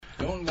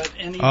Don't let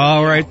anybody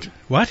All right. out.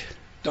 What?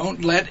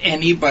 Don't let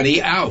anybody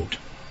out.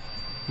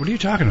 What are you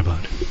talking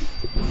about?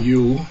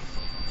 You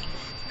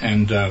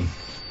and...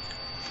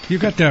 You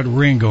got that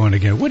ring going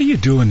again. What are you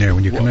doing there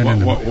when you come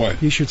in?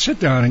 What? You should sit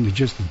down and you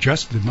just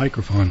adjust the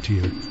microphone to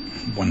you.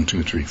 1,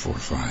 2, 3, 4,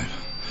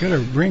 5. Got a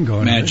ring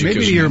going. Magic, Maybe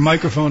isn't your it?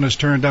 microphone is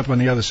turned up on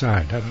the other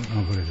side. I don't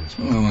know what it is.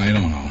 Well, I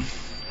don't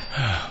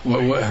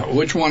know.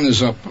 Which one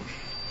is up?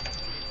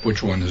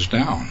 Which one is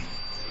down?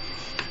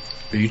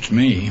 Beats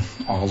me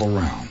all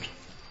around.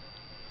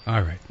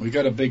 All right. We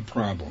got a big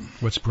problem.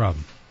 What's the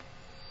problem?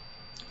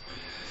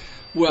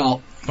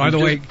 Well, by the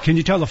way, can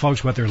you tell the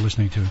folks what they're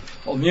listening to?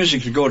 Well,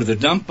 music to go to the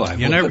dump by.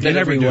 You never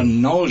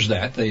everyone knows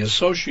that. They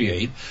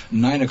associate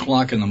 9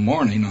 o'clock in the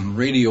morning on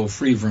Radio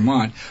Free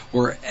Vermont,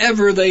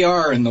 wherever they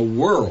are in the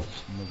world.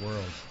 In the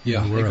world.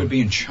 Yeah, they could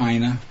be in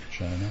China.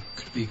 China.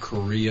 Could be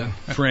Korea.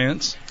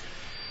 France.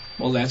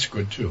 Well, that's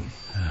good, too.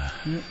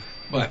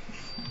 But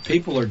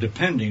people are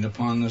depending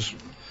upon this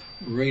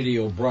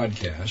radio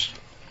broadcast.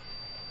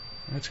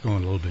 That's going a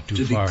little bit too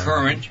to far. be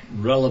current,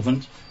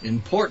 relevant,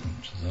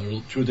 important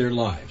to their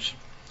lives,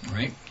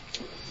 right?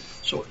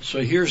 So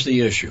here's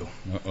the issue.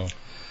 Uh-oh.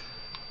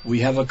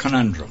 We have a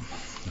conundrum.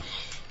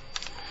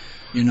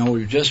 You know,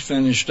 we've just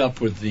finished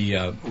up with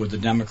the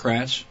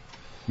Democrats.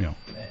 Yeah.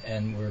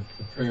 And we're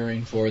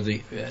preparing for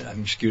the.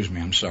 Excuse me,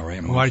 I'm sorry.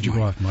 Why did you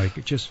go off, Mike?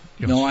 It just.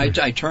 No, I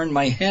turned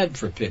my head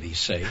for pity's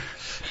sake,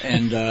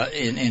 and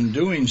in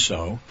doing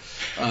so.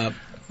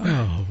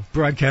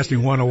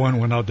 Broadcasting 101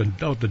 went out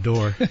the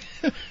door. 10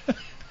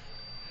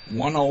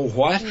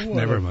 what?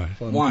 Never mind.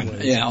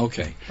 One. Yeah,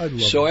 okay.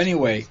 So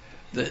anyway,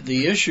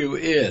 the issue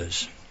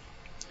is,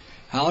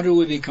 how do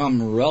we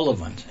become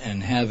relevant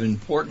and have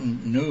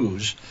important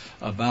news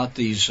about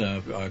these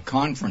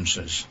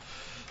conferences?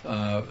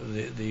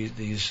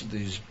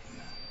 These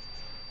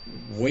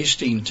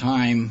wasting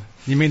time.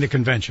 You mean the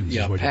conventions?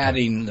 Yeah,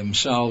 patting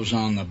themselves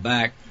on the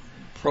back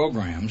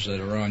programs that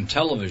are on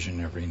television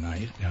every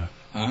night. Yeah.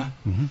 Huh?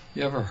 Mm-hmm.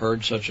 You ever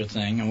heard such a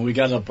thing? And we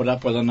got to put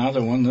up with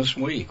another one this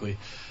week.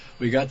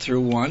 We got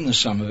through one, and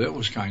some of it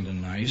was kind of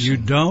nice. You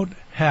don't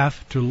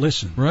have to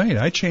listen. Right,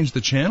 I changed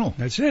the channel.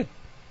 That's it.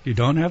 You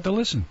don't have to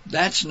listen.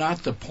 That's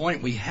not the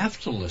point. We have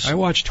to listen. I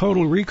watched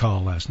Total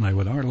Recall last night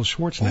with Arnold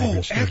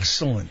Schwarzenegger. Oh,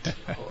 excellent.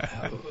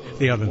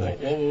 The other night.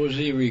 What was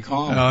he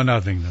recalling? Oh,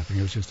 nothing. It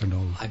was just an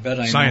old I bet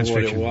I science know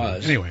what fiction it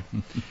was. Anyway.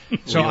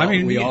 So,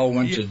 we all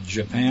went to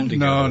Japan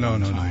together No.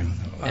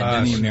 And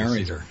then he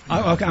married her.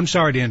 Okay, I'm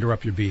sorry to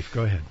interrupt your beef.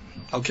 Go ahead.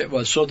 Okay,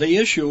 well, so the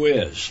issue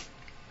is,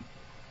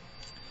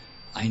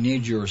 I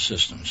need your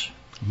assistance.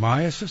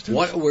 My assistance?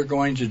 What we're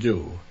going to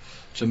do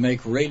to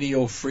make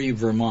Radio Free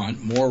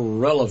Vermont more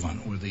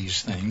relevant with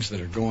these things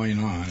that are going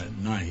on at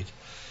night,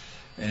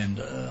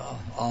 and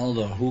all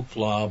the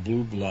hoopla,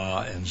 blue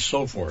blah, and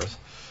so forth,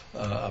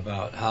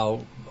 about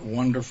how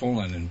wonderful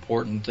and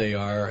important they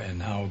are,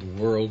 and how the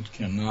world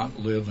cannot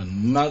live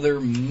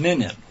another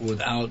minute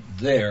without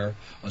their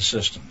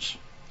assistance.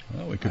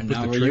 Well, we could And put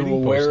now, the are you trading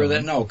aware post of that?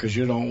 on. No, because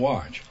you don't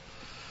watch.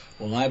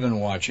 Well, I've been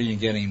watching and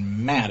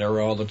getting madder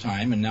all the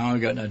time, and now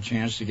I've gotten a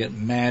chance to get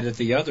mad at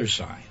the other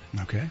side.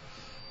 Okay.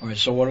 All right,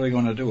 so what are we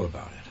going to do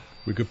about it?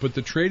 We could put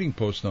the trading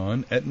post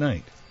on at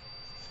night.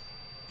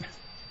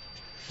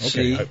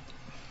 Okay.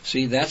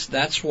 See,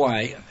 that's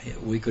why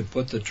we could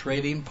put the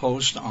trading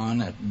post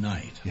on at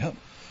night. Yep.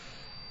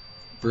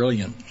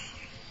 Brilliant.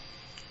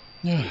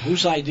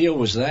 Whose idea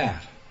was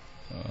that?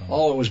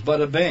 It was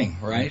Bada Bing,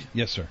 right?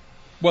 Yes, sir.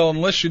 Well,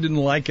 unless you didn't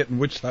like it, in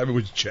which time it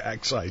was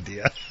Jack's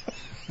idea.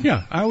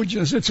 Yeah, I would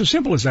just, it's as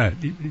simple as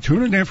that. You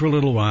tune it in for a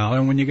little while,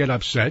 and when you get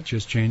upset,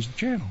 just change the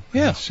channel.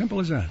 Yeah. It's simple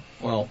as that.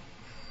 Well,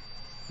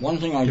 one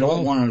thing I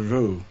don't want to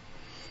do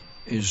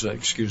is,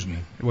 excuse me.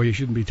 Well, you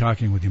shouldn't be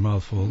talking with your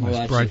mouth full. Well, It's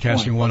that's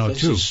Broadcasting the point.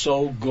 102. This is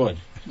so good.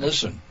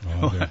 Listen.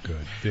 Oh, they're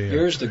good.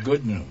 Here's the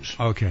good news.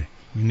 Okay,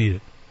 we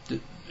need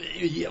it.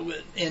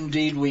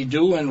 Indeed we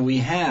do, and we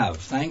have,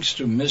 thanks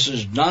to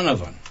Mrs.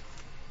 Donovan.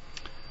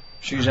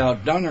 She's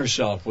outdone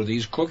herself with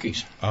these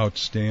cookies.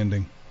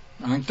 Outstanding.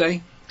 Aren't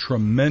they?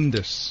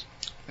 Tremendous.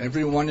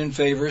 Everyone in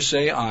favor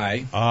say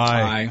aye.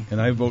 Aye. And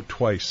I vote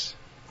twice.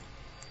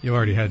 You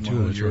already had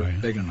two, that's you're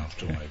right. big enough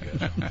to, I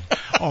guess.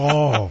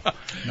 Oh,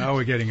 now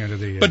we're getting into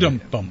the...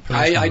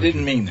 I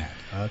didn't mean that.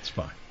 That's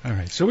fine. All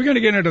right, so we're going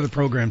to get into the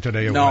program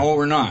today. Or No, what?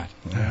 we're not.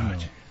 No.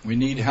 We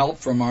need help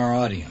from our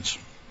audience.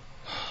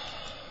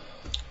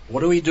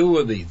 What do we do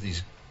with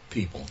these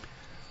people?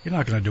 You're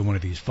not going to do one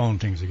of these phone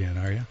things again,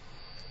 are you?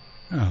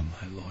 Oh,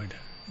 my Lord.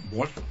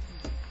 What?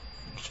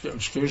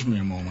 Excuse me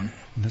a moment.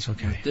 That's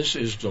okay. This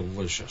is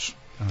delicious.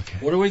 Okay.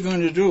 What are we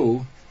going to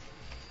do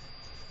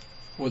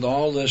with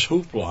all this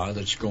hoopla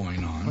that's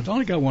going on? Well, it's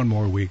only got one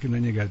more week, and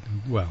then you got,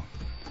 well,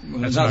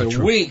 that's another not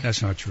true. week?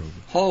 That's not true.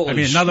 Holy I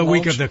mean, another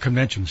week smokes. of the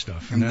convention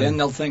stuff. And then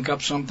they'll think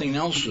up something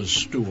else to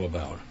stew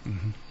about.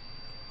 Mm-hmm.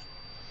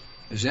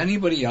 Is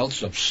anybody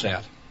else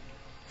upset?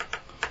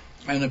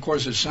 And, of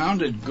course, it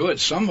sounded good.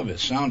 Some of it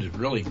sounded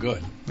really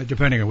good.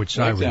 Depending on which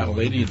side Like we're that on.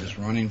 lady that's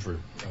running for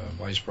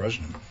vice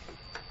president.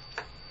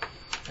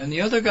 And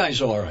the other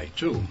guy's all right,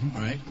 too,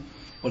 right?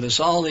 But it's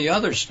all the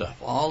other stuff,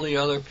 all the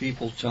other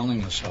people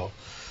telling us how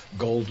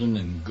golden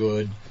and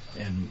good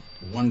and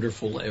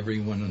wonderful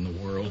everyone in the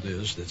world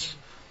is that's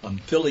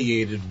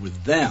affiliated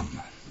with them.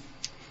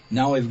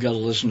 Now we've got to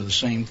listen to the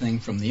same thing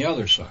from the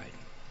other side.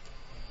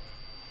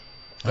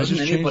 Doesn't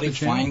anybody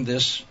find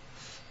this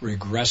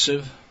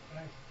regressive?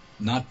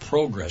 Not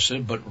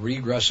progressive, but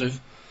regressive,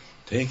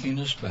 taking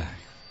us back,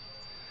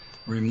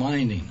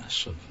 reminding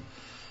us of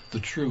the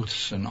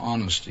truths and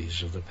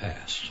honesties of the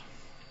past,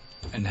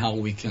 and how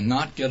we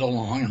cannot get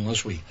along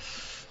unless we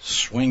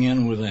swing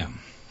in with them.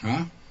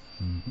 Huh?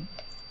 Mm-hmm.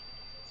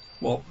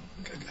 Well,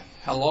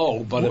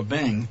 hello, bada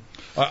bing.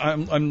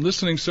 I'm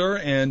listening, sir,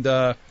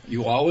 and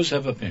you always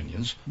have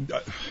opinions.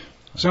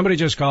 Somebody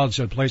just called and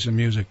said, play some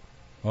music.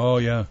 Oh,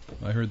 yeah,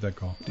 I heard that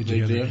call. Did They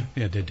you hear did? that?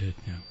 Yeah, they did,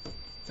 yeah.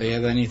 They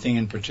have anything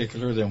in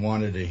particular they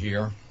wanted to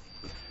hear?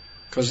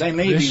 Because they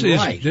may be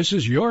right. This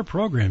is your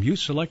program. You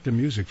select the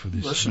music for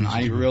this. Listen,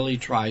 I really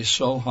try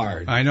so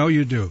hard. I know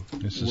you do.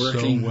 This is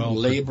working, so well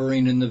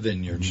laboring in the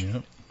vineyards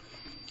Yep.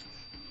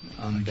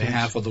 on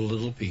behalf of the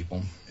little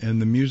people.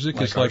 And the music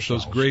Like is like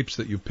ourselves. those grapes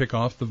that you pick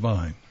off the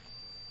vine.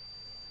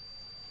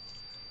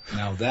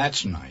 Now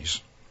that's nice.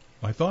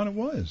 I thought it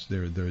was.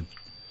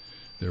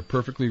 They're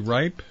perfectly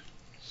ripe.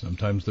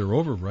 Sometimes they're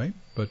overripe,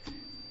 but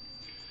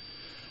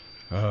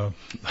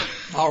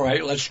All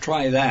right, let's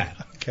try that.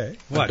 okay.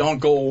 But don't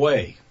go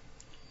away,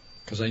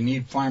 because I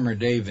need Farmer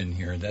Dave in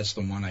here. That's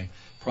the one I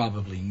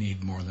probably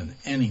need more than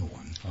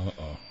anyone.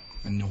 Uh-oh.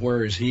 And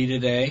where is he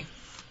today?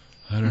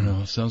 I don't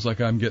know. Sounds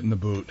like I'm getting the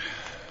boot.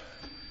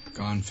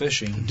 Gone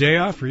fishing. Day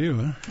off for you,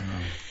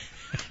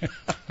 huh?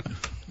 Uh,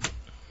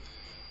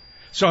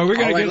 So we're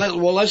all going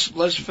right, to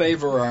let's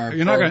favor our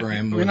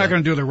program. We're not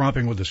going to do the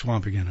romping with the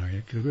swamp again, are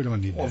you? Because we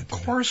don't need Well, that.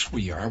 of course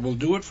we are. We'll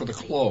do it for the I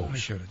close.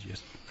 should have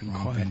just been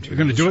Romping quiet. through We're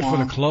going to the do it for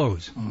the swamp.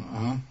 close.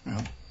 Yeah.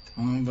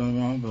 In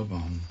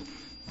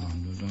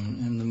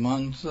the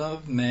month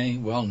of May.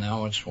 Well,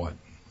 now it's what?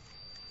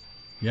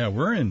 Yeah,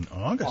 we're in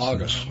August.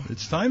 August. Now.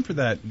 It's time for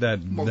that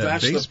Well, that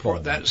that's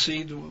baseball.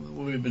 see,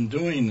 we've been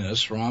doing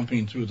this,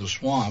 romping through the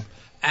swamp,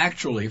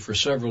 actually for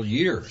several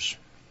years.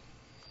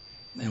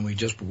 And we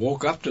just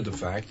woke up to the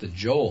fact that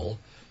Joel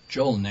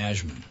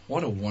Nashman,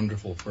 what a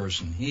wonderful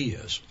person he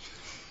is,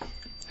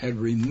 had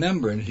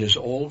remembered his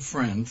old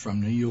friend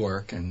from New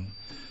York and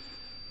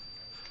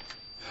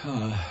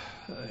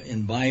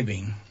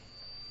imbibing,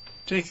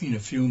 taking a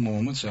few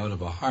moments out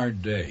of a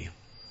hard day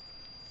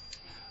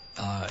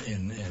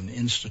in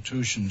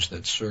institutions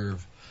that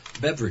serve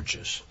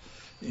beverages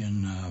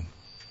in,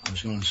 I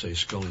was going to say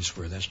Scully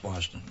Square, that's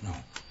Boston, no,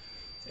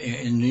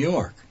 in New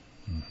York.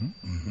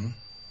 Mm-hmm.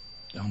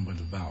 Down by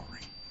the Bowery.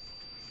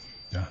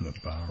 Down the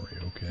Bowery,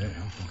 okay.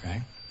 Yeah,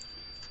 okay.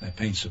 That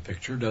paints a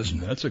picture,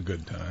 doesn't it? That's a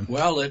good time.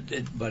 Well,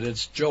 but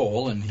it's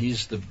Joel, and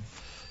he's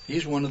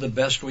one of the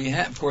best we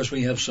have. Of course,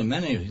 we have so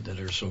many that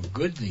are so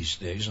good these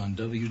days on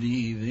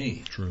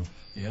WDEV. True.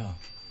 Yeah.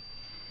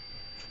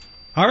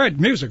 All right,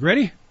 music.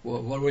 Ready?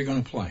 Well, what are we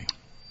going to play?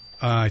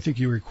 I think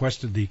you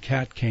requested The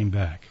Cat Came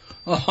Back.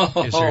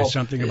 Oh, Is there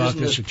something about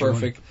isn't this that you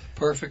want?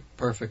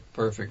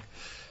 Perfect.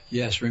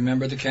 Yes,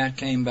 remember the cat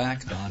came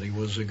back? Dottie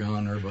was a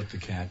goner, but the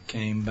cat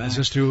came back. Is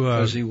this to?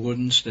 Because he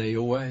wouldn't stay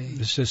away.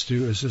 Is this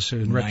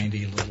in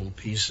 90 little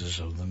pieces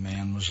of the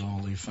man was all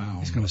he found.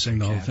 He's gonna but sing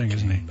the whole cat thing,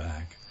 isn't he? came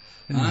back.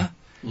 Huh?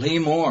 Lee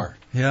Moore,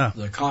 Yeah.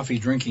 the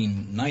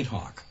coffee-drinking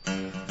nighthawk.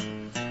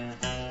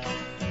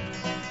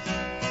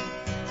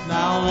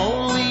 Now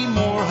old Lee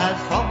Moore had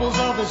troubles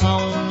of his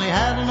own. He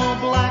had an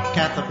old black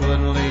cat that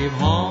wouldn't leave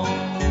home.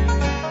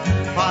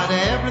 Tried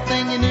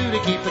everything he knew to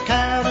keep the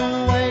cat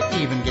away.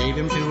 Even gave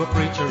him to a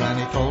preacher and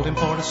he told him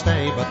for to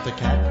stay. But the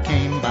cat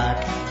came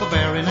back the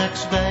very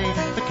next day.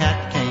 The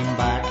cat came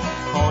back.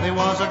 Thought he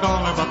was a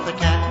goner, but the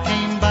cat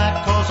came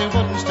back 'cause he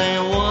wouldn't stay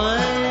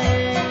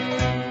away.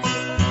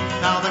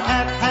 Now the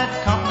cat had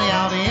company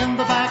out in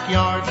the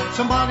backyard.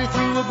 Somebody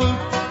threw a boot,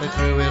 they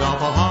threw it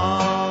awful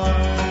hard.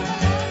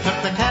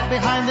 Took the cat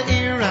behind the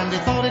ear and he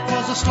thought it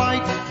was a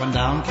slight. When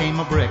down came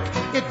a brick,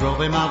 it drove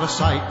him out of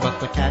sight. But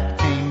the cat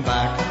came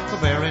back the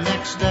very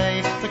next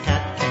day. The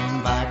cat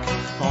came back.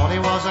 Thought he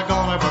was a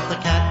goner, but the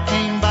cat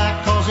came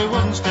back 'cause he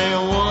wouldn't stay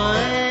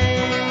away.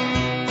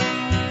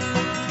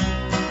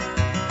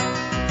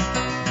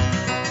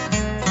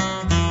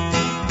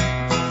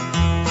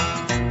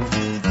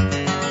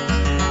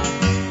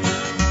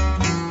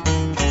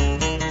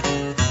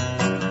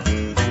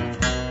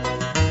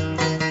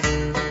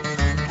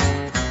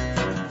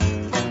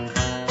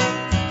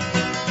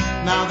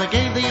 Now they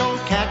gave the old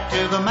cat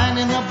to the man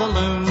in the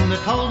balloon. They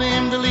told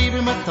him to leave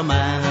him with the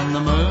man in the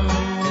moon.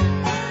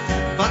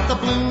 But the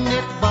balloon,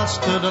 it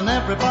busted and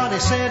everybody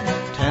said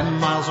 10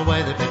 miles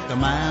away they picked the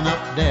man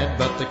up dead.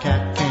 But the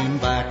cat came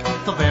back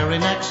the very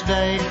next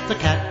day. The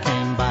cat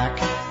came back.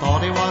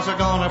 Thought he was a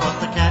goner, but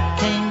the cat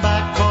came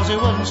back 'cause he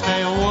wouldn't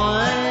stay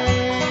away.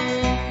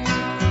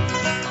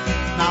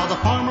 Now the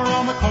farmer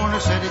on the corner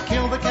said he'd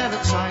kill the cat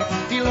at sight.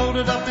 He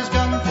loaded up his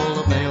gun full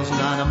of nails and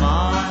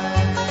dynamite.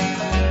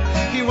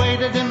 He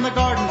waited in the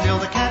garden till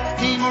the cat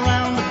came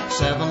around.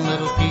 7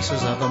 little pieces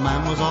faces of a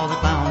man was all they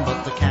found,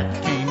 but the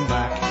cat came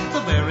back.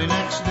 The very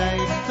next day,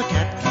 the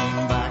cat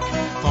came back.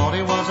 Thought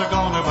he was a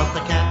goner, but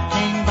the cat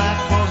came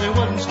back 'cause he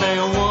wouldn't stay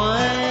away.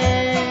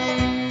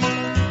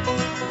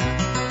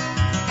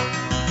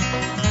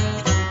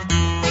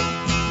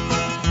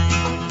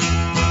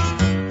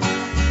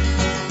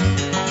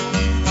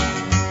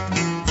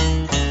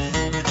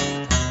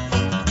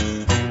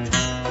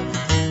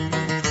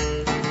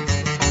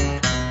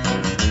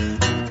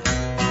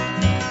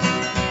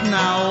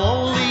 Now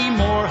old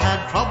Lemore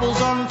had troubles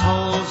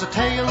untold, the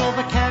tale of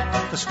a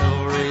cat, the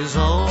story's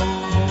old.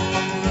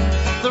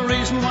 The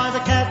reason why the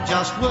cat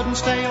just wouldn't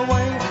stay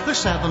away, there's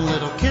 7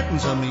 little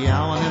kittens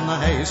a-meowing in the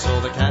hay. So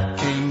the cat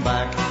came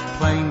back,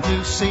 plain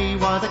to see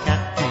why the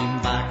cat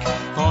came back.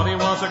 Thought he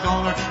was a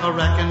goner, I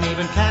reckon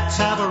even cats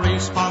have a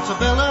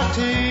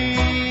responsibility.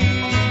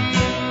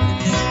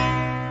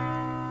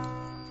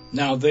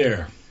 Now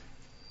there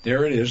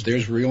it is.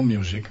 There's real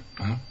music.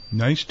 Huh?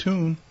 Nice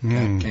tune.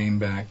 Cat came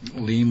back.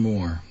 Lee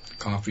Moore,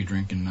 coffee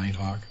drinking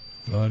Nighthawk.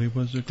 Thought he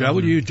was a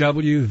goner.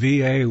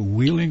 WWVA,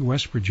 Wheeling,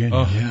 West Virginia.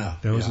 Oh, yeah.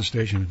 That was the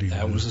station.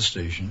 That was the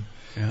station.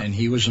 Yeah. And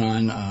he was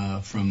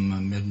on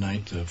from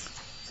midnight to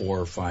 4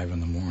 or 5 in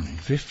the morning.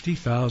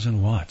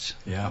 50,000 watts.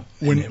 Yeah.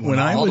 When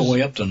I all was the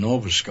way up to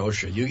Nova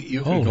Scotia.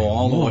 You could go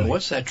all the way.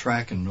 What's that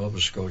track in Nova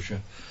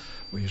Scotia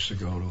we used to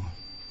go to?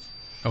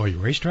 Oh, your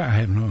racetrack? I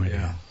have no idea.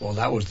 Yeah. Well,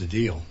 that was the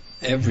deal.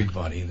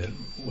 Everybody that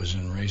was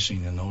in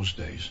racing in those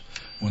days,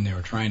 when they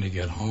were trying to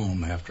get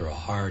home after a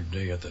hard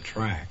day at the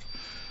track,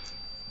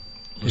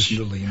 listen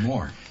to Lee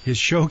Moore. His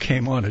show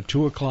came on at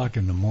 2 o'clock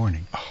in the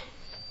morning.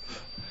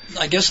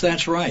 I guess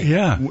that's right.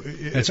 Yeah.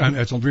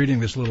 I'm reading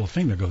this little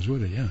thing that goes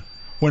with it, yeah.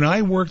 When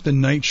I worked the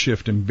night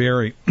shift in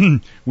Barrie,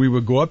 we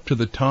would go up to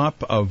the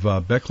top of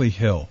Beckley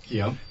Hill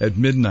at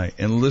midnight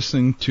and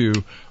listen to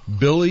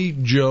Billy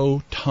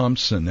Joe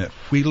Thompson at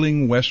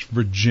Wheeling, West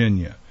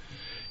Virginia.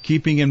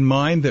 Keeping in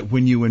mind that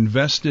when you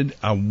invested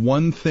a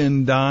 1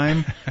 thin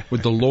dime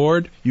with the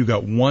Lord, you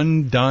got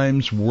 1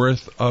 dime's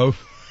worth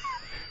of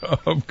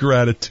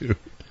gratitude.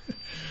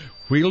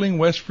 Wheeling,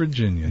 West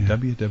Virginia, yeah.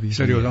 WWV.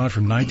 Said he was on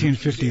from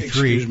 1953.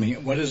 Excuse me,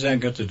 what does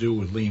that got to do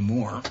with Lee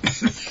Moore?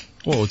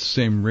 Well, it's the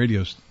same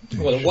radio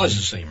station. Well, it was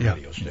the same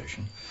radio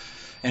station.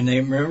 And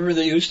they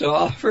used to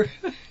offer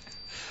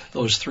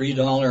those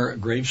 $3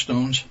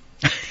 gravestones?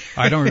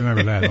 I don't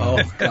remember that.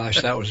 Oh,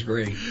 gosh, that was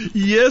great.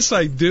 Yes,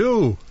 I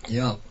do.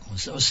 Yeah.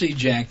 So, see,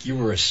 Jack, you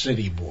were a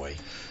city boy.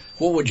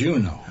 What would you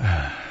know?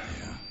 Yeah.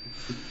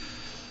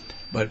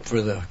 But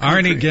for the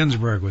Arnie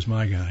Ginsberg was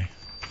my guy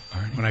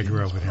when I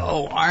grew up with him.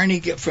 Oh,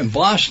 Arnie from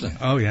Boston.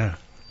 Oh, yeah.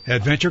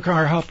 Adventure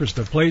Car Hopper's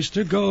the place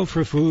to go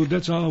for food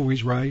that's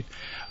always right.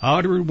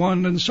 Outward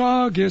One and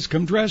Saugus,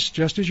 come dressed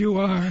just as you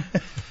are.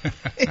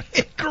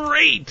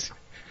 Great.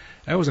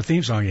 That was a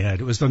theme song he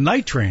had. It was The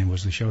Night Train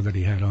was the show that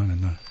he had on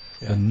in the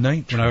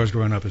Night Train. When I was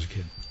growing up as a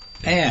kid.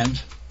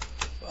 And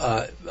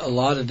a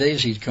lot of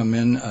days he'd come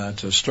in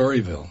to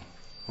Storyville,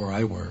 where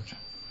I worked.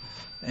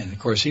 And, of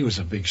course, he was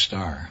a big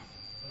star.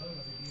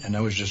 And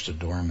I was just a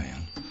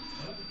doorman.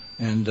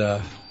 And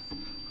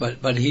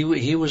but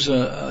he was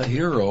a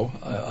hero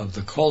of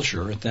the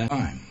culture at that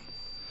time.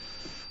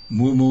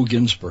 Moo Moo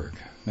Ginsberg,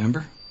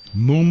 remember?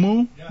 Moo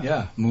Moo?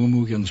 Yeah, Moo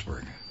Moo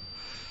Ginsberg.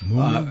 Moo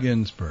Moo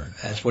Ginsberg.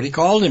 That's what he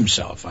called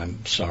himself.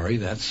 I'm sorry,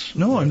 that's...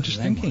 No, I'm just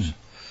thinking. Was.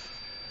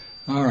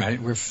 All right,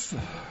 we're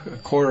a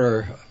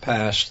quarter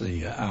past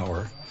the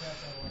hour,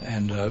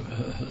 and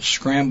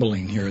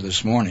scrambling here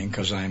this morning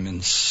because I'm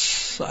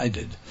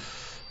incited,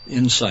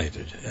 you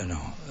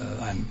know.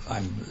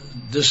 I'm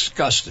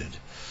disgusted.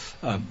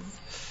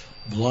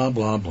 Blah,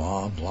 blah,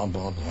 blah, blah,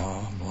 blah,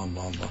 blah, blah,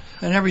 blah, blah.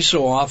 And every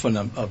so often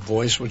a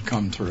voice would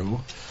come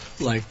through,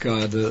 like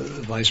the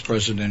vice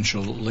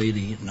presidential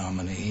lady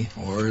nominee,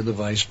 or the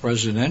vice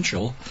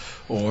presidential,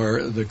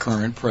 or the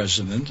current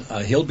president.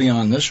 He'll be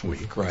on this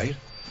week, right?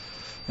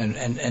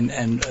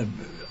 And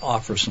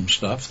offer some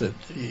stuff that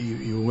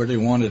you really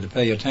wanted to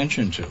pay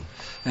attention to.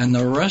 And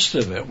the rest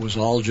of it was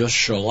all just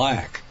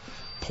shellac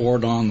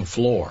poured on the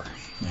floor.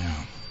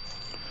 Yeah.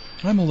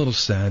 I'm a little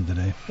sad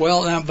today.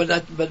 Well, but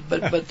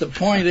the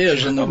point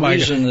is, and the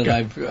reason that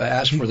I've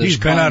asked for this he's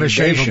been out of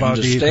shape about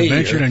the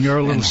convention, and you're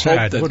a little and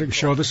sad. What a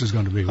show this is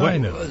going to be. I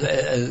know.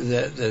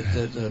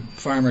 That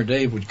Farmer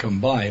Dave would come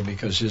by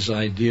because his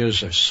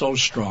ideas are so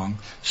strong,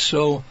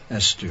 so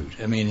astute.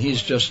 I mean,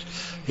 he's just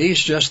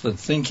the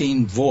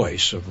thinking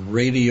voice of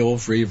Radio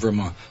Free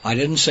Vermont. I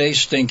didn't say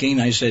stinking,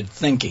 I said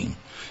thinking.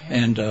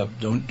 And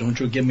don't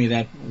you give me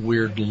that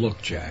weird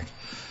look, Jack.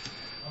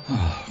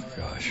 Oh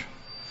gosh.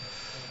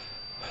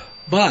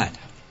 But,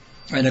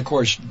 and of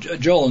course,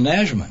 Joel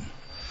Nashman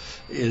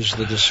is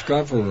the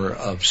discoverer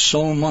of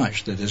so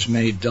much that has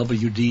made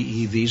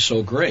WDEV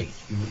so great.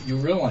 You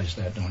realize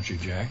that, don't you,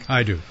 Jack?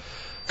 I do.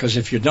 Because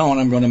if you don't,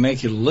 I'm going to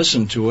make you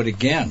listen to it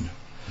again.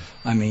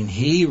 I mean,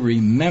 he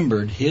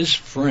remembered his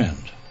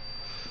friend,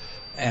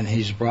 and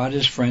he's brought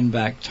his friend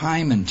back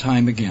time and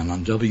time again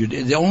on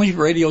WDEV, the only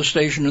radio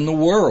station in the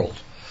world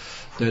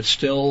that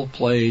still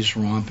plays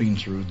Romping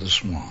Through the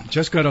Swamp.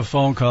 Just got a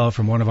phone call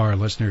from one of our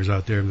listeners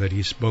out there that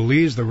he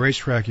believes the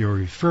racetrack you're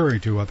referring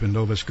to up in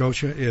Nova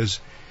Scotia is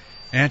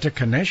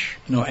Antigonish?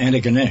 No,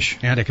 Antigonish.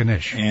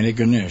 Antigonish.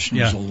 Antigonish.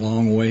 Yeah. It's a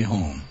long way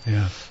home.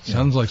 Yeah.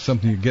 Sounds like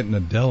something you get in a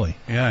deli.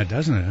 Yeah,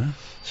 doesn't it, huh?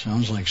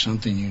 Sounds like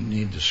something you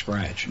need to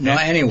scratch. No,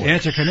 anyway.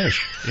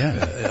 Antigonish.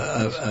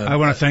 Yeah. I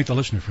want to thank the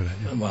listener for that.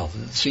 Yeah. Well,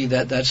 see,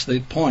 that's the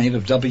point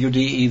of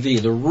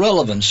WDEV, the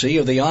relevancy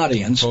of the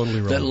audience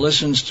that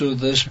listens to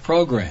this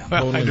program.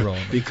 Totally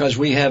relevant. Because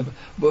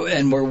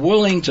we're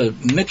willing to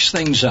mix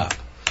things up.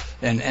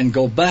 And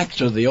go back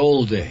to the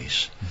old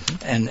days,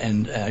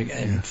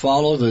 and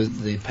follow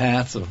the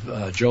path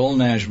of Joel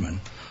Nashman,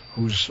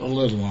 who's a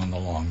little on the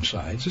long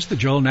side. Is this the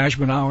Joel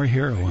Nashman hour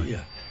here, or what?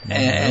 Yeah,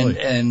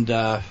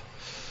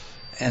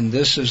 and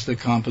this is the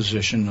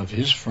composition of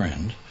his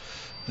friend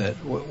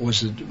that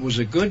was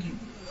a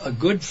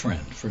good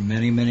friend for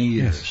many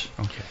years.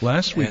 Yes. Okay.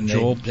 Last week,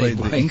 Joel played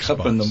the Ink Spots.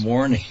 Up in the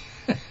morning.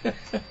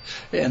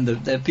 And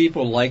the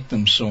people liked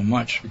them so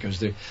much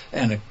because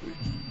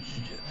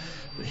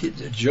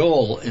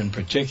Joel, in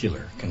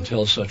particular, can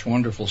tell such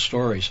wonderful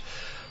stories.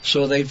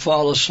 So they'd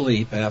fall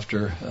asleep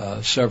after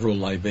several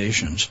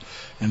libations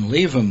and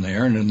leave them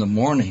there, and in the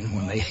morning,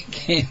 when they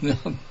came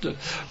up to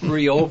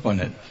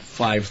reopen at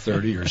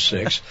 5:30 or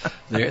 6,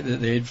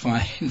 they'd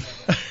find...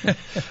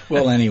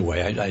 Well,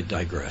 anyway, I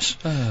digress.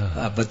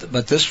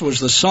 But this was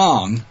the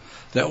song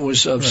that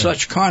was of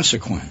such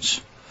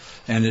consequence,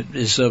 and it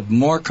is of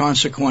more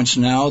consequence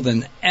now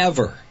than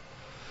ever.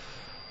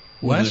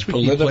 The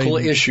political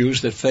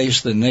issues that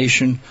face the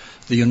nation,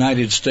 the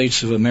United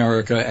States of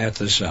America, at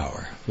this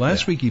hour.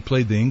 Last week he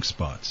played the Ink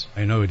Spots.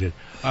 I know he did.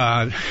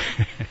 I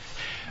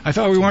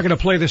thought we weren't going to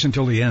play this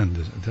until the end.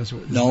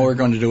 We're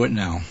going to do it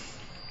now.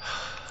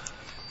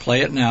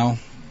 Play it now.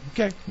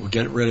 Okay. We'll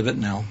get rid of it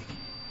now.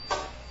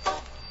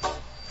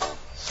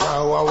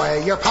 Throw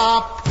away your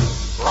pomp,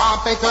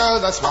 romping through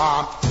the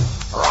swamp.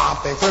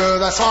 Romping through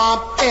the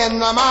swamp in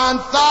the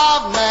month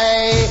of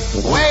May.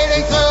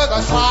 Wading through the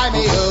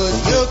slimy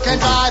ooze, you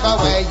can drive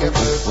away your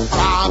blues.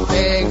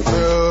 Romping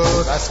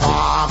through the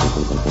swamp.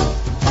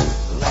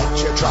 Let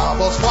your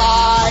troubles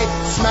fly,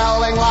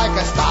 smelling like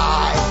a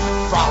sty.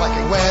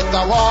 Frolicking with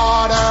the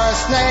water,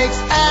 snakes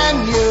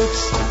and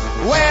newts.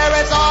 Where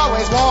it's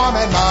always warm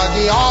and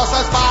muggy,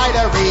 also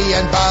spidery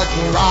and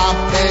buggy.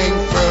 Romping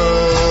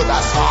through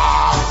the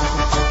swamp.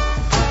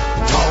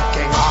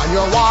 Choking on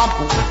your womp,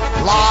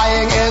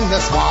 lying in the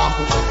swamp,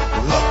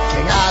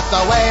 looking at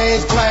the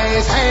ways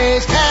Blaze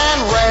Haze can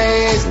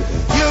raise.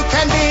 You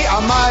can be a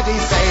muddy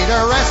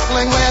satyr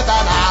wrestling with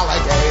an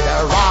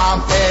alligator,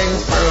 romping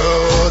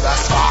through the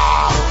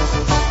swamp.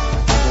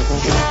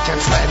 You can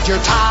spend your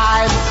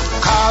time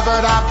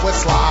covered up with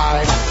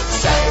slime,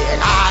 saying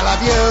I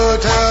love you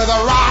to the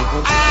rock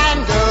and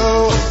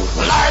goo,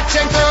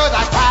 lurching through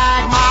the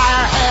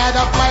quagmire, head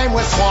aflame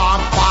with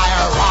swamp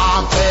fire,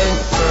 romping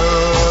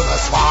through the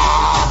swamp.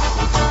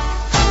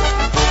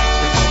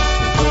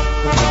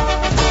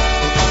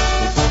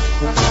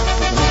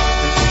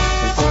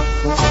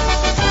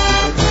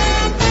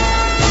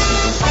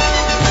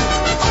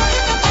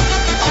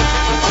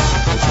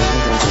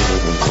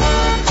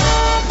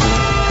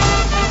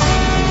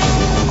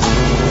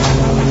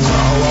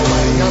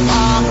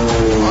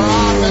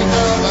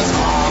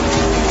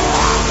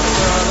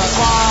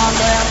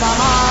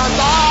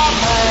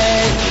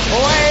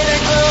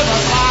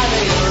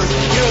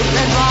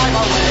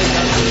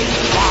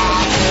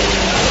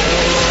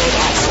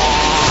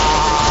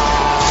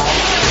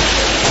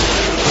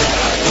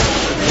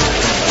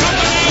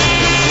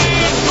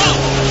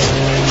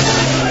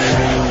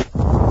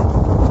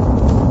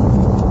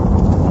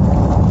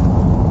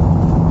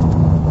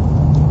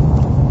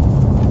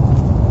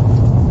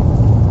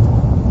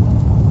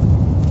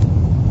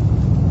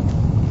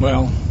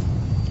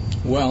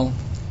 Well,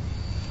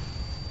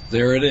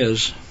 there it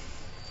is,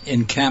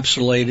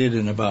 encapsulated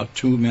in about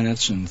 2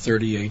 minutes and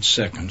 38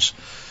 seconds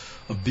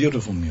of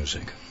beautiful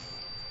music.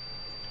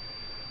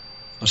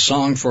 A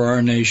song for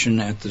our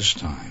nation at this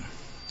time,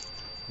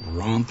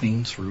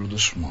 Romping Through the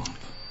Swamp.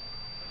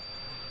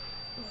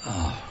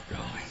 Oh,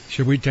 golly.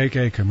 Should we take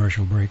a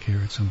commercial break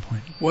here at some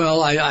point?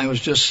 Well, I was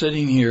just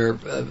sitting here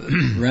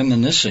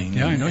reminiscing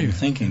and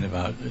thinking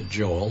about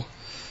Joel,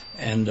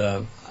 and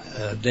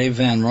Dave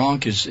Van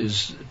Ronk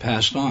is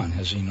passed on,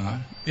 has he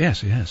not?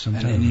 Yes, he has.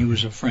 And he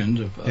was a friend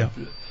of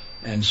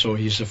and so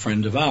he's a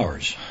friend of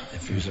ours.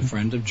 If he's a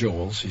friend of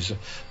Joel's,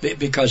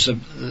 because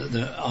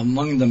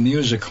among the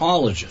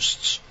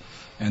musicologists,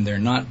 and there are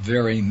not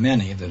very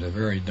many that are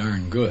very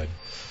darn good,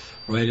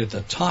 right at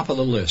the top of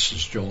the list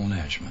is Joel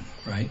Nashman,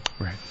 right?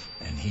 Right.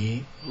 And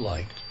he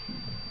liked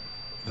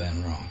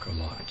Van Ronk a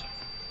lot.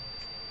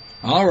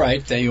 All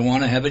right, there you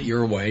want to have it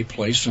your way,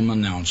 play some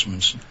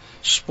announcements,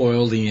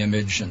 spoil the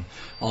image and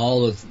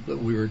all that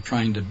we were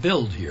trying to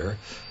build here.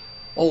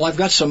 Oh, I've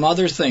got some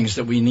other things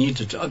that we need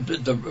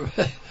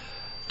to...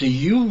 Do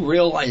you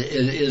realize,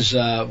 is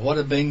what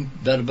a bing?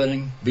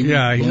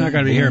 Yeah, he's not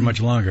going to be here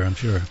much longer, I'm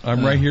sure.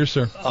 I'm right here,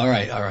 sir. All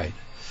right.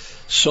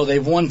 So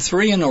they've won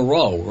 3 in a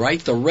row, right?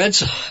 The Red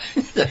Sox.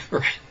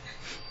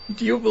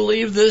 Do you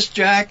believe this,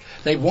 Jack?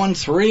 They've won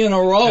 3 in a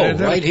row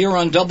right here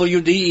on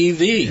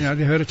WDEV. Yeah,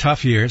 they had a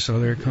tough year, so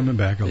they're coming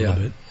back a little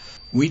bit.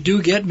 We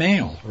do get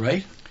mail,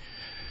 right?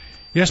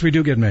 Yes, we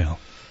do get mail.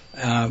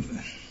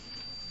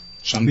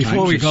 Sometimes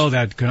before we go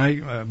that, can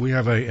I? We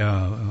have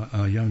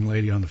a young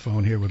lady on the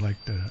phone here would like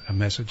a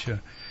message.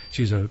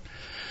 She's a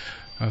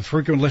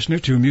frequent listener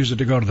to Music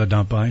to Go to the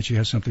Dump By, and she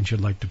has something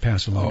she'd like to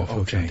pass along.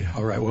 Oh, okay.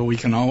 All right. Well, we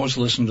can always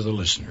listen to the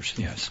listeners.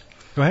 Yes.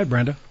 Go ahead,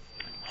 Brenda.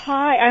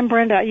 Hi, I'm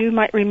Brenda. You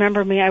might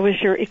remember me. I was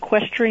your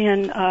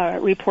equestrian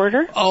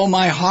reporter. Oh,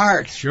 my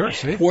heart. Sure.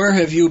 See. Where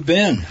have you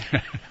been?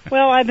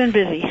 Well, I've been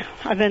busy.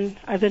 I've been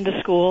to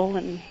school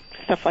and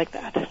stuff like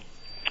that.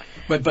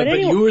 But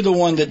anyway, you were the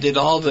one that did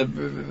all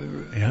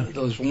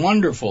those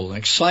wonderful,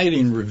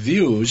 exciting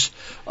reviews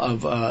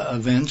of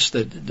events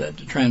that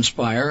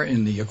transpire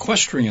in the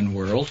equestrian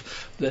world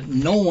that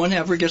no one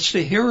ever gets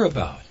to hear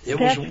about.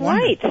 That's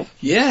right.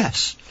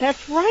 Yes.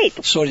 That's right.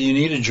 So do you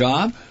need a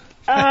job?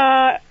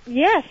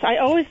 Yes, I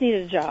always need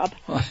a job.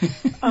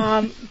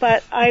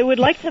 But I would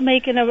like to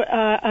make an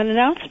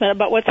announcement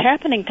about what's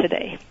happening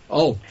today.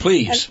 Oh,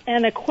 please.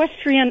 An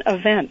equestrian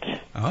event.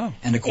 Oh.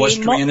 An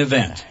equestrian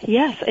event.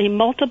 Yes, a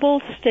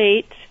multiple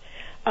state,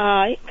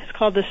 it's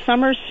called the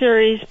Summer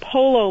Series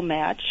Polo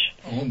Match.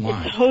 Oh,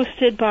 my. It's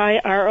hosted by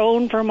our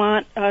own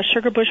Vermont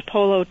Sugarbush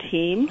Polo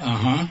team.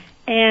 Uh-huh.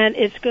 And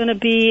it's going to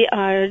be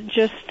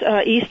just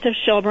east of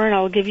Shelburne.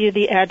 I'll give you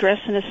the address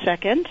in a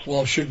second.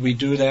 Well, should we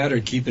do that or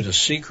keep it a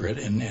secret?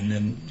 And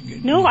then?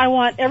 No, I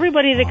want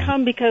everybody to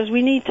come because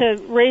we need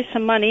to raise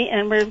some money,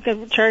 and we're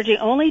charging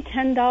only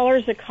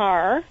 $10 a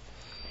car.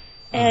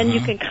 And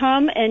you can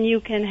come and you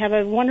can have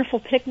a wonderful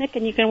picnic,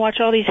 and you can watch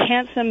all these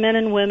handsome men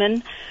and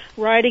women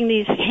riding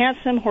these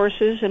handsome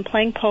horses and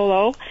playing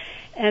polo.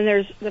 And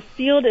the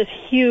field is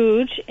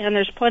huge, and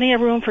there's plenty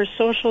of room for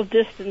social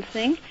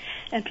distancing.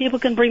 And people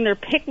can bring their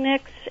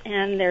picnics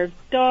and their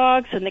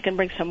dogs, and they can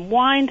bring some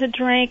wine to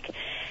drink.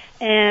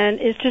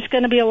 And it's just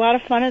going to be a lot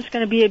of fun. It's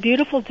going to be a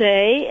beautiful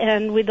day,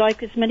 and we'd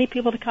like as many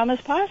people to come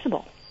as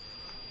possible.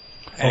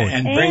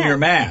 And bring your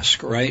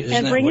mask, right?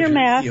 Isn't bring your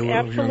mask,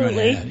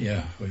 absolutely.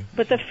 Yeah.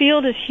 But the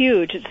field is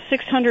huge. It's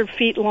 600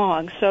 feet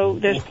long, so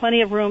there's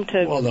plenty of room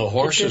to... Well, the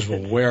horses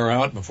will wear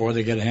out before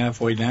they get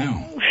halfway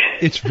down.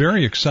 It's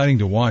very exciting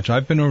to watch.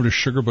 I've been over to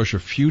Sugarbush a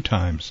few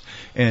times,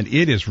 and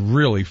it is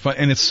really fun,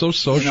 and it's so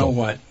social. You know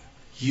what?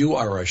 You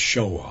are a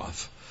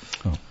show-off.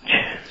 Oh.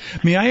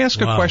 May I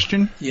ask a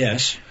question?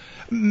 Yes.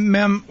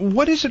 Ma'am,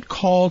 what is it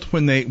called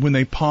when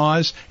they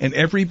pause and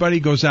everybody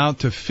goes out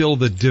to fill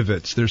the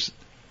divots?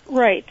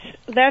 Right.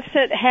 That's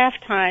at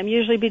halftime,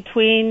 usually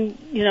between,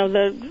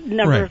 the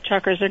number of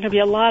chuckers. There are going to be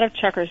a lot of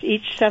chuckers,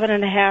 each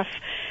 7.5.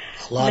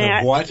 A lot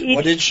of what?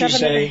 What did she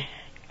say?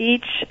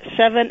 Each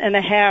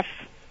 7.5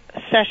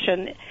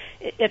 session,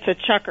 it's a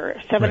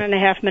chucker,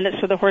 7.5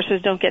 minutes, so the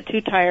horses don't get too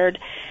tired.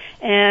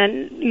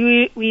 And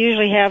we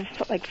usually have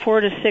like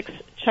 4 to 6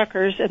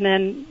 chuckers, and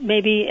then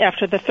maybe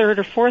after the third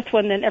or fourth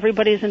one, then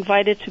everybody's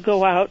invited to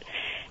go out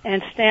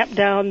and stamp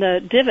down the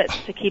divots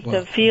to keep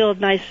the field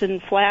nice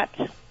and flat.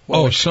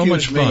 Well, so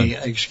much fun.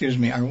 Excuse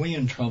me, are we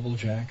in trouble,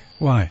 Jack?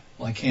 Why?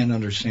 Well, I can't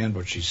understand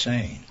what she's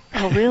saying.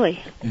 Oh,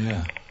 really?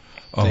 Yeah.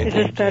 Oh. Is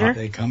this better?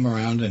 They come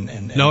around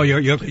and no,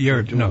 you're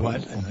do no.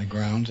 what in the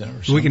ground or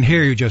something? We can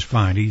hear you just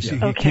fine. He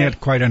Okay. can't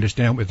quite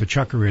understand what the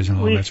chucker is and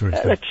all that sort of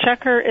stuff. A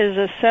chucker is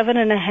a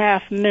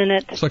 7.5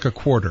 minute. It's like a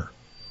quarter.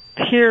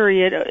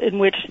 Period in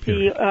which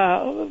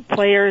the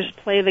players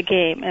play the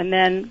game, and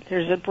then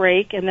there's a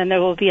break, and then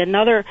there will be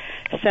another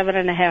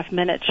 7.5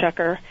 minute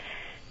chucker,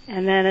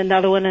 and then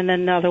another one, and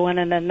another one,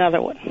 and another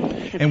one.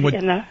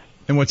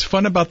 And what's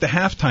fun about the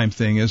halftime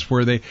thing is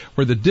where the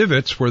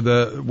divots, where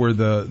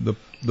the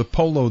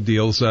polo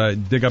deals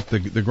dig up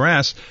the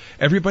grass,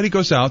 everybody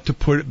goes out to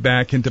put it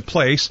back into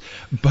place,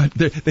 but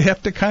they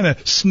have to kind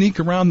of sneak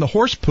around the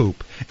horse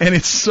poop, and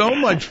it's so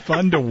much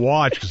fun to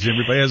watch because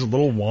everybody has a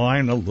little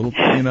wine,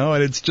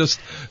 and it's just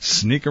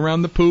sneak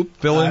around the poop,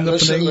 fill in the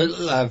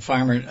thing.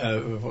 Farmer,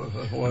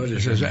 what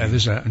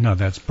is it? No,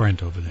 that's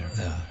Brent over there.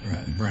 Yeah,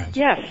 right, Brent.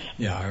 Yes.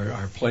 Yeah,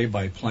 our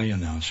play-by-play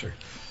announcer.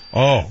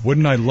 Oh,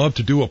 wouldn't I love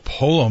to do a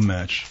polo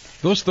match?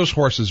 Those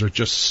horses are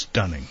just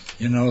stunning.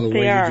 The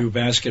way you do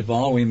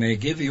basketball, we may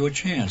give you a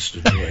chance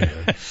to do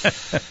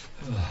it.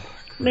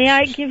 May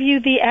I give you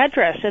the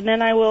address, and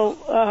then I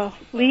will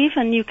leave,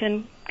 and you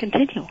can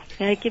continue.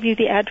 May I give you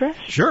the address?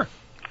 Sure.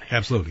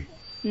 Absolutely.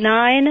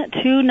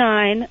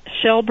 929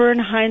 Shelburne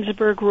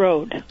Heinsberg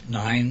Road.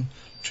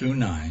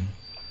 929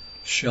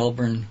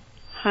 Shelburne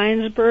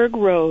Heinsberg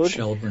Road.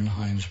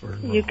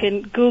 You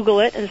can Google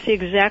it and see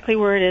exactly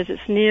where it is.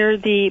 It's near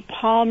the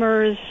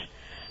Palmer's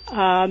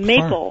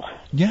Maple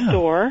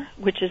store,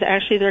 which is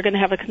actually, they're going to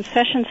have a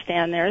concession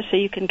stand there, so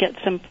you can get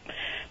some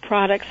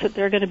products that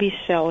they're going to be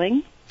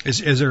selling.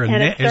 Is there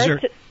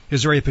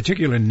a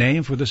particular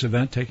name for this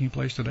event taking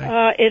place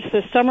today? It's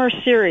the Summer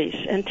Series,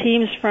 and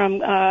teams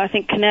from, I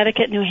think,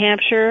 Connecticut, New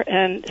Hampshire,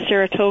 and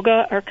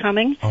Saratoga are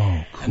coming.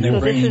 Oh, cool. And they're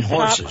bringing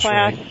horses, top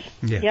class,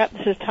 right? Yep,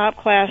 this is top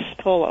class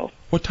polo.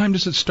 What time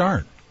does it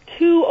start?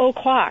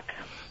 2:00.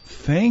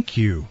 Thank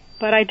you.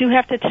 But I do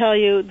have to tell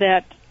you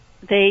that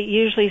they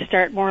usually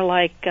start more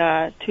like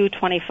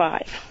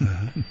 2:25.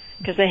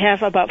 Because they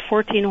have about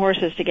 14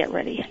 horses to get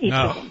ready, each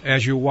of them.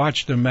 As you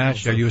watch the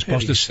match, are you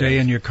supposed to stay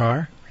in your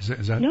car?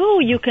 Is that? No,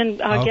 you can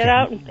get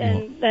out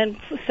and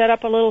set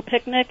up a little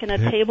picnic and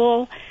a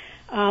table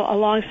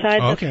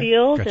alongside the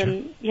field. Gotcha.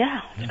 And,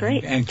 it's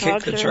great. And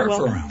kick the turf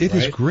around, It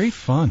is great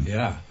fun.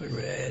 Yeah,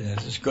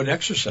 it's good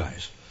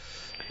exercise.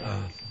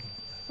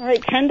 All right,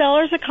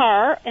 $10 a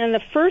car, and the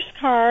first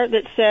car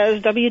that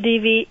says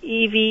WDEV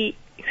is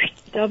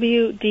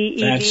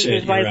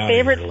my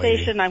favorite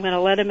station. I'm going to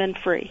let him in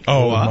free.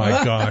 Oh,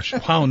 my gosh.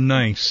 How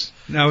nice.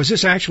 Now, is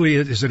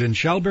it in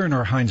Shelburne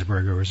or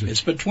Heinsberg, or is it?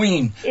 It's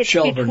between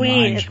Shelburne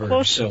and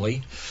Heinsberg,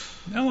 silly.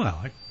 Oh, well,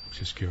 I'm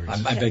just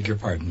curious. I beg your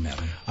pardon,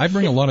 Melanie. I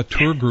bring a lot of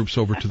tour groups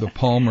over to the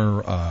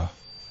Palmer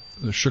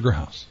the Sugar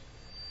House.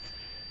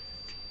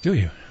 Do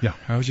you? Yeah.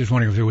 I was just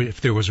wondering if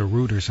there was a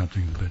route or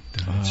something, but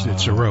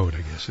it's a road,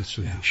 I guess. It's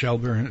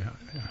Shelburne,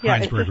 Heinsberg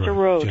it's just a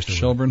road.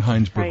 Shelburne,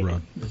 Heinsberg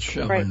Road. It's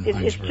Shelburne,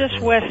 It's just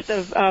west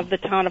of the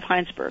town of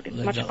Heinsberg. It's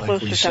much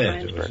closer to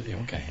Heinsberg.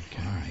 Okay,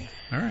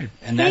 all right.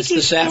 And that's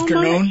this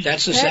afternoon?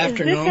 That's this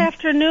afternoon? This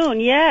afternoon,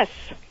 yes.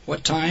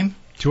 What time?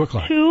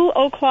 2:00.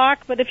 2:00,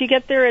 but if you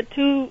get there at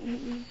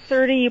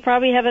 2:30, you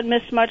probably haven't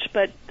missed much,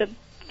 but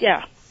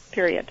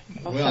period.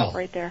 I'll stop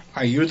right there.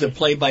 Are you the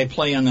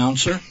play-by-play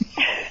announcer?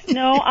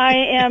 No,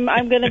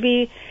 I'm going to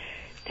be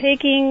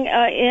taking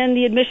in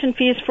the admission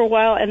fees for a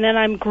while, and then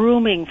I'm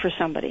grooming for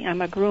somebody. I'm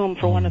a groom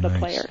for one of the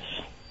players.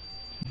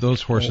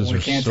 Those horses are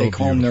so can't they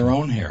comb their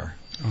own hair?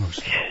 Oh,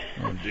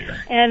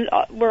 dear. And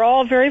we're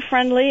all very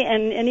friendly,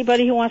 and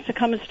anybody who wants to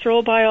come and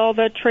stroll by all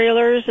the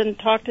trailers and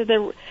talk to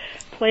the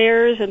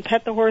players and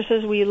pet the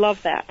horses, we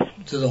love that.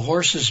 Do the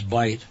horses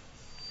bite?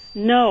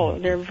 No,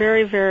 they're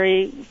very,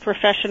 very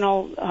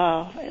professional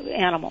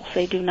animals.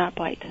 They do not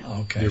bite.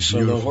 Okay,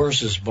 so the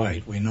horses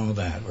bite. We know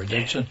that. We're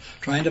just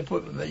trying to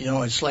put,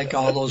 it's like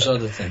all those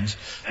other things.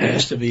 There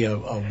has to be a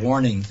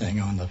warning thing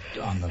on the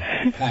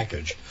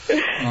package. All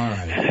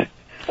right.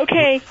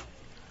 Okay.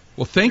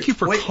 Well, thank you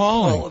for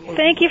calling.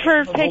 Thank you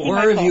for taking my call.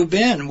 Where have you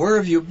been? Where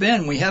have you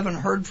been? We haven't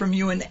heard from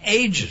you in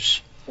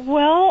ages.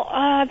 Well,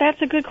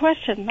 that's a good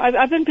question.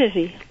 I've been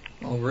busy.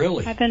 Oh,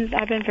 really? I've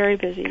been very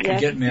busy. You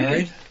yes. get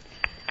married?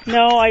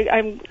 No,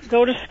 I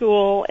go to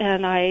school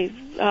and I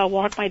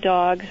walk my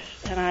dogs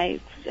and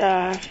I.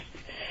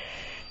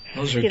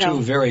 Those are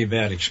two very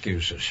bad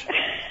excuses.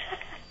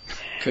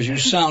 Because you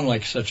sound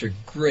like such a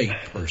great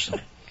person.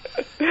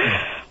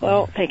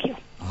 Well, thank you.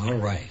 All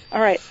right.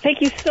 All right. Thank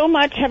you so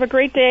much. Have a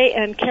great day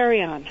and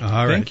carry on.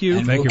 All right. Thank you.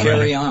 And we'll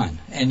carry on.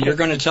 And you're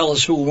going to tell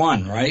us who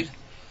won, right?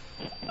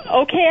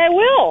 Okay, I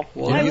will.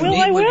 Well,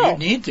 I will. You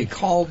need to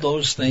call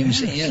those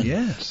things in.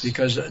 Yes.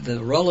 Because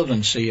the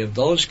relevancy of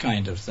those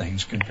kind of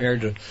things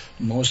compared to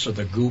most of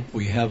the goop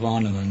we have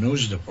on in the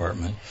news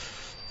department,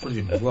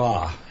 pretty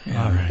blah.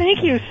 Yeah. All right.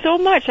 Thank you so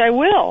much. I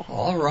will.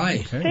 All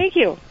right. Okay. Thank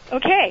you.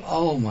 Okay.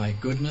 Oh, my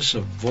goodness,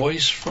 a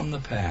voice from the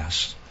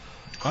past.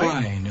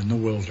 Crying in the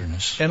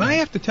wilderness. And I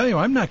have to tell you,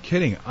 I'm not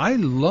kidding. I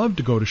love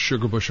to go to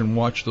Sugarbush and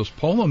watch those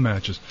polo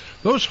matches.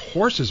 Those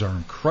horses are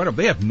incredible.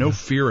 They have no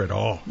fear at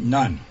all.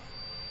 None.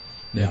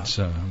 Yeah. It's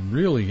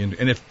really,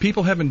 and if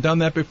people haven't done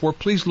that before,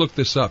 please look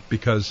this up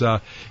because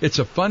it's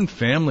a fun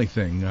family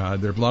thing.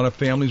 There are a lot of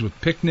families with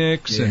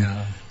picnics,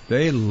 and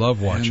they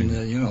love watching.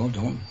 And,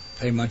 don't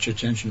pay much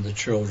attention to the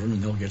children,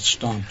 and they'll get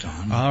stomped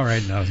on. All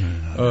right, no.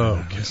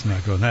 Okay. Let's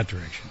not go in that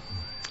direction.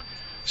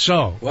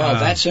 So, well,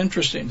 that's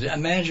interesting.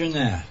 Imagine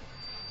that.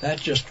 That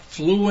just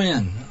flew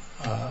in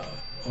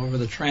over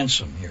the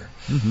transom here.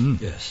 Mm-hmm.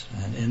 Yes,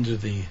 and into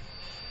the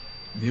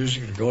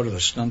music to go to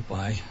the Stunt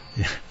By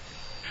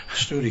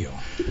studio.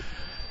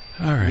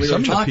 All right. We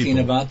were talking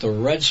about the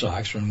Red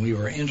Sox when we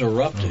were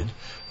interrupted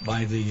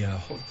by the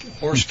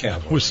horse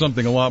cavalry. With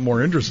something a lot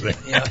more interesting.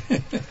 Yeah.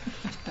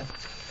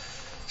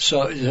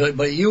 So,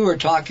 but you were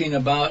talking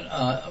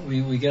about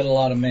we get a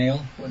lot of mail.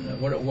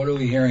 What are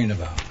we hearing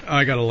about?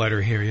 I got a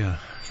letter here, yeah.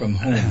 From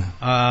whom?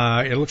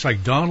 It looks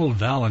like Donald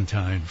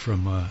Valentine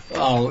from.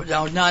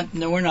 We're not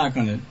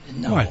going to.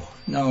 No, what?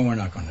 No, we're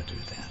not going to do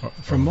that.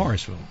 From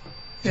Morrisville.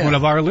 Yeah. One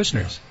of our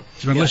listeners.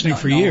 He's been listening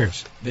for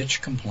years.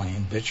 Bitch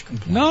complain.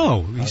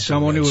 No, he's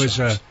someone who is.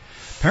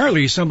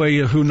 Apparently, he's somebody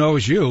who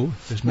knows you.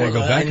 This may go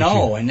back. I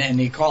know, and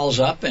he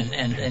calls up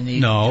and he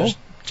just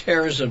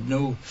tears a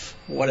new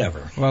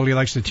whatever. Well, he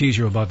likes to tease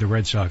you about the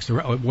Red Sox.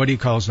 What he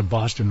calls the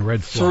Boston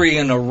Red Sox. 3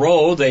 in a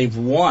row they've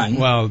won.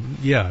 Well,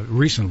 yeah,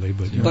 recently,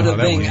 but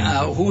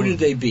who did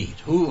they beat?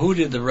 Who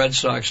did the Red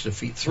Sox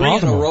defeat? 3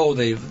 Baltimore. In a row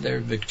they're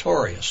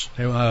victorious.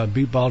 They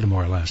beat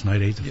Baltimore last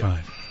night, 8-5.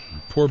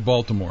 Poor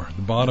Baltimore,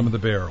 the bottom of the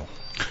barrel.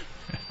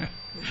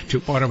 2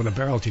 bottom of the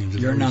barrel teams.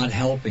 You're not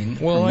helping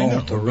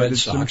promote the Red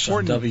Sox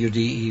on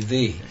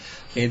WDEV.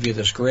 Gave you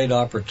this great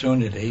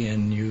opportunity,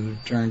 and you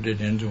turned it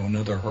into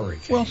another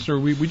hurricane. Well, sir,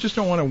 we just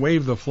don't want to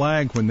wave the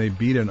flag when they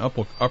beat an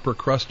upper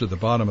crust at the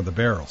bottom of the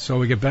barrel. So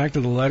we get back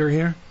to the letter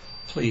here?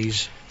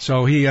 Please.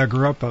 So he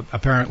grew up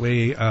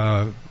apparently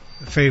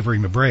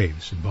favoring the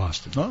Braves in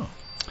Boston. Oh.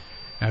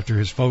 After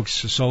his folks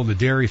sold the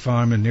dairy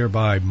farm in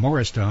nearby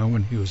Morristown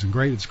when he was in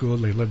grade school,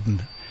 they lived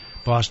in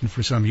Boston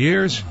for some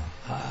years.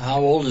 How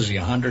old is he,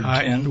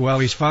 110? Well,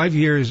 he's 5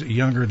 years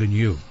younger than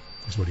you,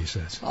 is what he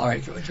says. All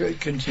right,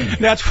 continue.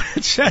 That's what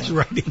it says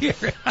right here.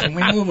 Can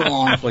we move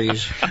along,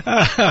 please?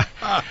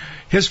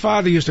 His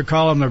father used to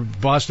call him the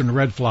Boston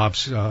Red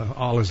Flops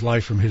all his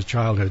life from his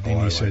childhood.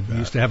 And he said he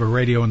used to have a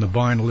radio in the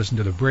barn to listen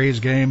to the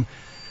Braves game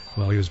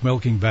while he was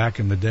milking back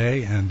in the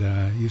day, and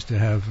used to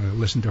have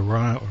listen to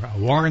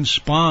Warren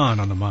Spahn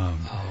on the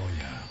mound. Oh,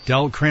 yeah.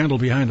 Del Crandall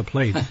behind the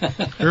plate.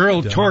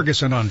 Earl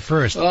Torgeson on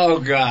first. Oh,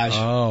 gosh.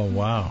 Oh,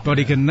 wow. But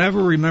he can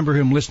never remember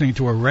him listening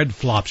to a Red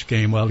Flops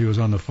game while he was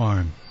on the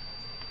farm.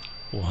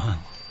 Wow.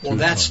 Well,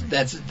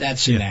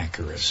 that's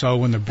inaccurate. So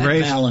when the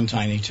Braves...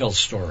 Valentine, he tells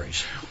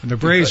stories. When the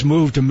Braves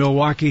moved to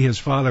Milwaukee, his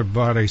father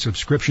bought a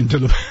subscription to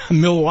the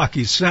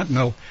Milwaukee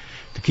Sentinel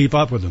to keep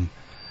up with them.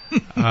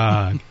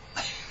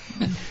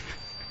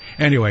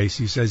 Anyways,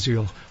 he says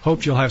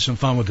hopes you'll have some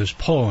fun with this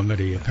poem that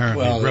he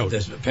apparently wrote.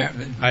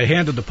 I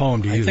handed the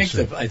poem to you.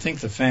 I think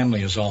the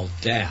family is all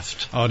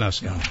daft. Oh, no.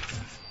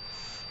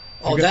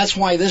 Oh, that's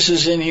why this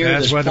is in here,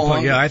 that's this why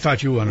poem? Yeah, I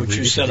thought you wanted to read it. Which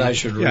you said I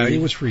should read. Yeah,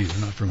 it was for you,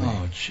 not for me.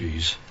 Oh,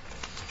 jeez.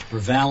 For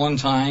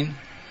Valentine?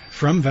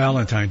 From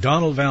Valentine.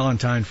 Donald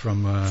Valentine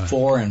from...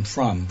 For and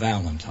from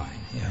Valentine,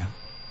 yeah.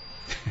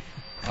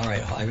 All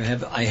right,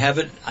 I have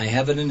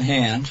it in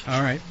hand.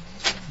 All right.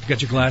 You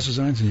got your glasses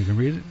on so you can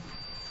read it?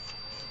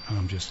 Oh,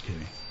 I'm just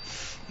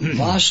kidding.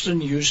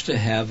 Boston used to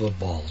have a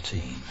ball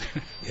team.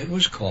 It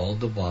was called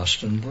the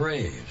Boston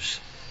Braves.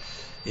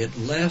 It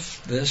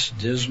left this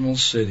dismal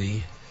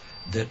city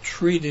that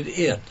treated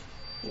it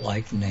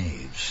like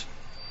knaves.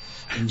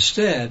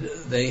 Instead,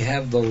 they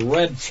have the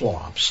Red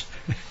Flops,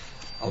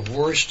 a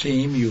worse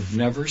team you've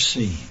never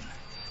seen.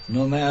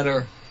 No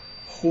matter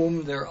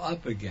whom they're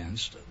up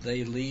against,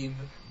 they leave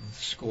the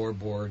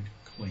scoreboard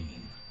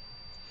clean.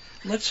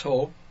 Let's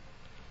hope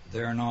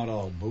they're not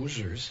all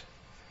boozers,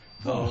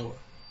 though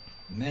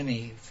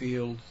many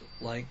feel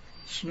like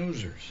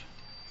snoozers,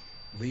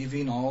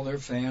 leaving all their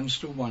fans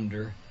to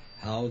wonder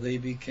how they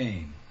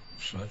became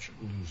such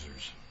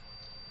losers.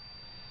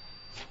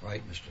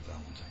 Right, Mr.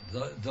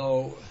 Valentine.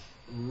 Though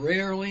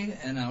rarely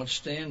an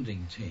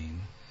outstanding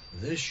team,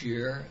 this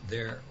year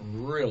they're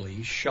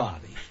really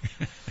shoddy.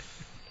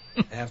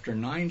 After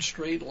 9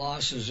 straight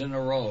losses in a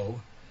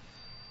row,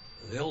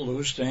 they'll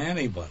lose to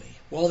anybody.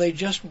 Well, they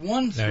just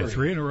won 3.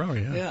 3 in a row,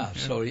 yeah. Yeah,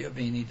 so, I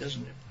mean, he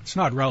doesn't... It's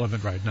not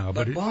relevant right now,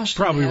 but it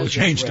Boston probably will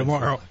change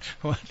tomorrow.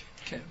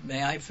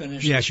 May I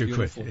finish yes, this you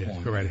could. beautiful Yeah,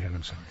 poem? go right ahead,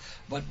 I'm sorry.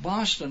 But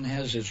Boston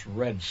has its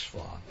Red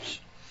Flops.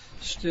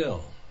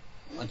 Still,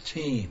 a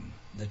team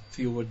that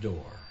few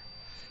adore.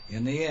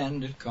 In the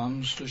end, it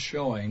comes to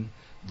showing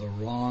the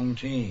wrong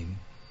team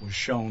was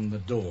shown the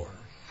door.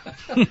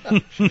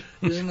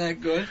 Isn't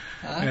that good?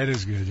 Huh? That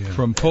is good, yeah.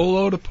 From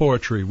polo to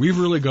poetry, we've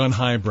really gone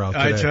highbrow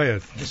today. I tell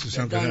you, this is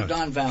something else.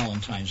 Don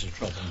Valentine's a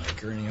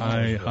troublemaker. And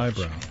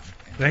Highbrow.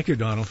 Thank you,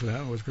 Donald, for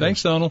that. It was great.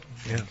 Thanks, Donald.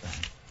 Yeah. Okay.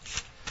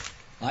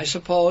 I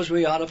suppose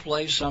we ought to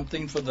play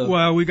something for the...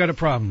 Well, we got a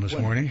problem this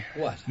morning.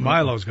 What?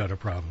 Milo's got a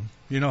problem.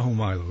 You know who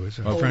Milo is.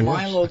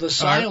 Milo the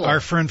Silo. Our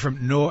friend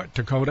from North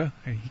Dakota.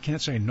 He can't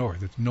say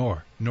North. It's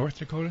North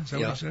Dakota? Is that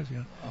what he says?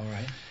 Yeah. All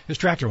right. His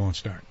tractor won't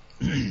start.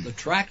 The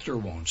tractor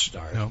won't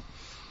start. No.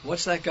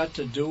 What's that got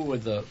to do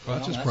with the... Well,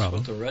 that's his that's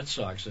problem. what the Red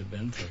Sox have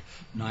been for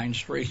 9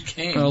 straight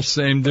games. Well,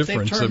 same But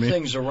difference. They've turned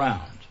things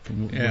around.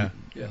 Yeah.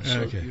 Yeah. So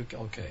Okay.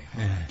 Okay.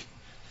 Yeah. All right.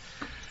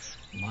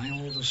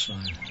 Milo the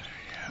Silo.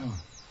 Huh.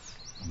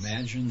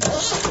 Imagine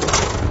this.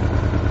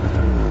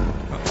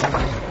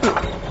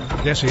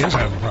 Yes, he is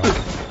having a problem.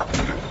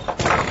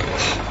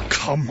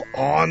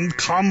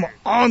 Come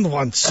on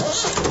once.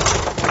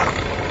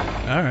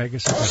 All right, I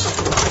guess that's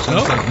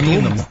Sounds like me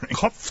in the morning.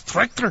 Kopf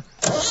tractor.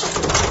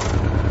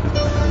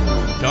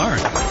 darn.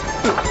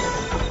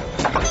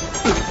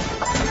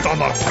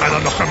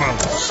 Donnerwetter noch einmal.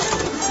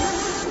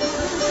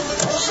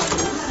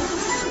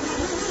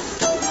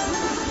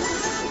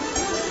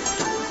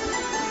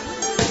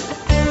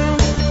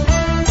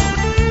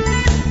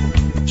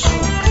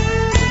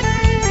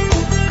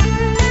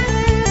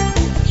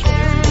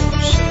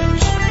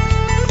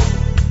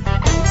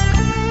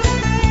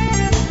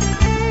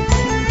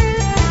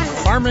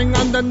 Farming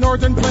on the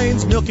northern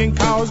plains, milking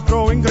cows,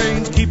 growing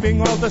grains, keeping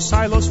all the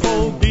silos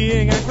full,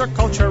 being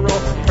agricultural.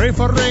 Pray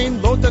for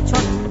rain, load the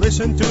truck,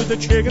 listen to the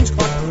chickens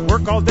cluck,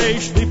 work all day,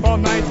 sleep all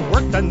night,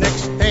 work the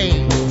next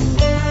day.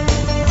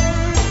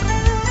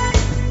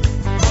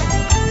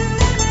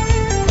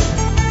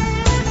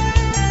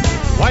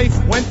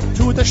 Wife went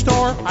to the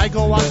store, I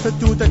go out to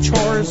do the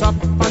chores up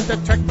on the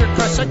tractor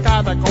 'cause I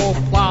gotta go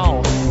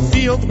plow.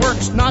 Field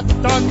work's not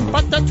done,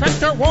 but the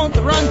tractor won't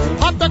run.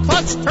 Pop the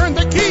clutch, turn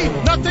the key,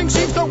 nothing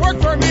seems to work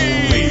for me.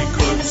 We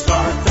could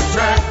start the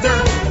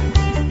tractor,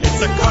 it's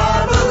the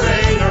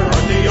carburetor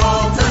or the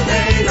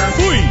alternator.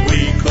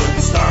 We could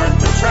start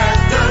the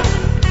tractor,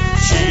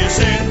 she is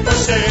in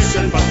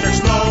position, but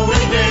there's no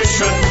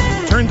ignition.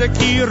 Turn the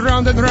key,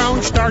 round and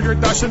round. Starter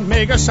doesn't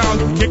make a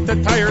sound. Kick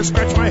the tire,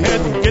 scratch my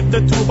head. Get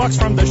the toolbox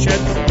from the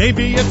shed.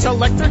 Maybe it's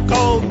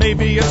electrical,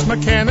 maybe it's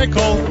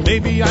mechanical.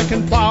 Maybe I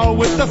can plow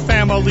with the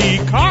family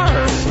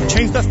car.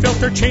 Change the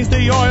filter, change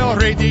the oil.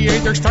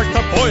 Radiator starts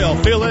to boil.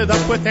 Fill it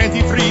up with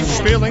antifreeze.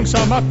 Spilling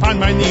some up on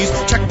my knees.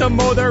 Check the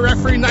motor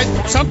every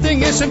night.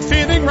 Something isn't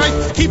fitting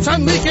right. Keeps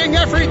on leaking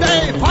every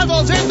day.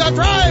 Puddles in the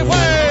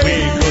driveway.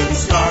 We couldn't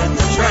start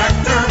the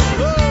tractor.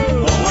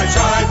 Oh, I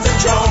tried to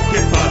choke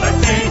it, but I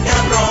think I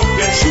broke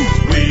it.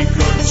 We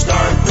couldn't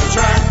start the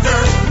tractor.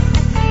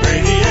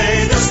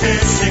 Radiators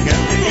hissing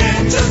and the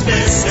engine's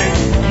missing.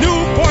 New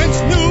points,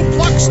 new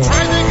plugs.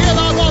 Trying to get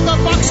out all the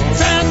bucks.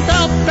 Fan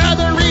belt,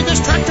 battery. This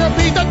tractor will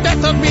be the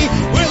death of me.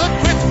 Will it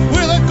quit?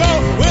 Will it go?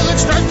 Will it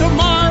start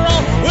tomorrow?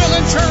 Will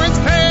insurance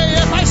pay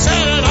if I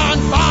set it on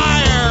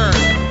fire?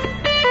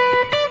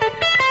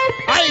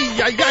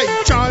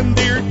 Ay, John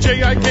Deere,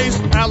 J.I.K.'s,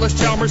 Alice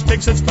Chalmers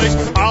takes its place.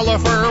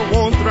 Oliver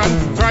won't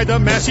run, try the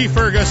Massey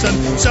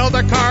Ferguson. Sell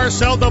the car,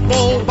 sell the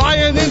bull, buy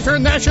an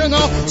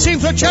International.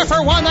 Seems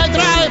whichever one I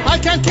drive, I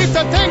can't keep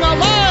the thing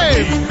alive.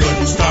 We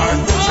couldn't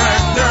start the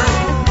tractor.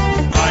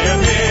 I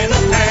am in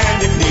a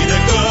panic, need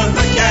a good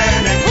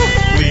mechanic.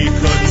 We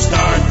couldn't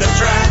start the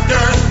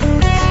tractor.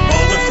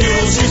 All the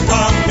fuel she's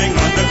pumping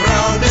on the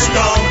ground is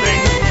dumping.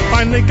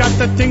 Finally got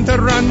the thing to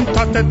run,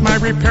 thought that my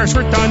repairs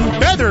were done.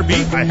 Better be,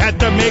 I had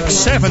to make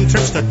 7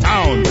 trips to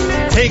town.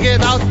 Take it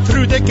out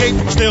through the gate,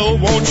 still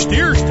won't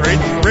steer straight.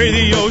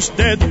 Radio's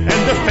dead and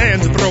the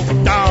fans broke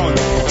down.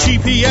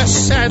 GPS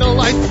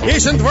satellite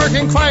isn't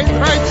working quite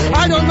right.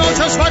 I don't know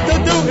just what to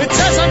do, it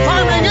says I'm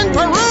farming in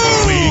Peru.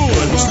 We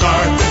couldn't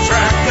start the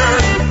tractor,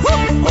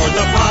 or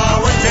the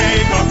power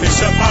takeoff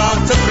is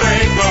about to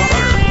break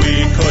over.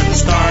 We couldn't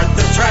start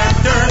the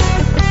tractor.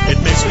 It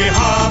makes me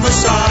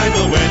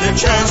homicidal when it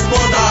just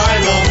won't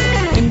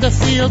idle. In the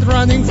field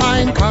running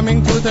fine,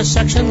 coming to the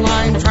section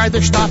line. Try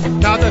to stop,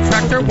 now the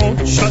tractor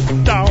won't shut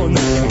down.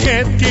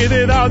 Can't get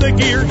it out of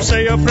gear,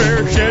 say a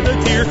prayer, shed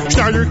a tear.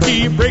 Starter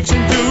key breaks in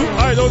two,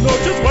 I don't know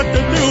just what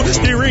to do.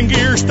 Steering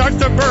gear starts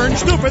to burn,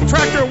 stupid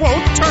tractor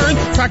won't turn.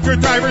 Tractor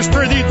driver's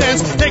pretty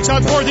dense, takes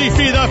out 40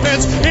 feet of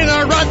fence. In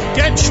a rut,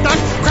 gets stuck,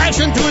 crash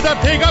into the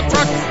pickup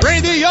truck.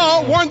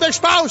 Radio warned the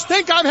spouse,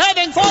 think I'm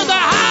heading for the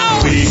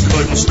house. We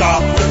couldn't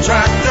stop the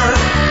tractor.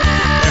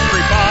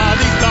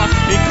 Everybody ducked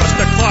because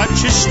the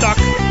clutch is stuck.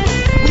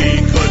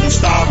 We couldn't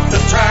stop the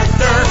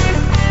tractor.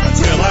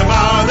 Until I'm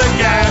out of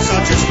gas,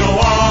 I'll just go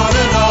on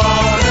and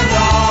on and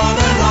on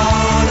and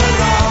on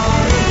and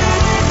on and on.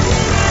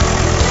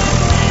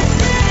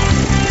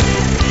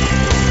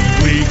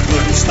 We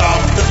couldn't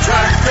stop the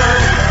tractor.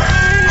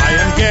 I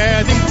am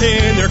getting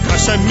thinner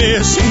 'cause I'm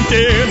missing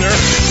dinner.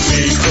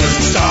 We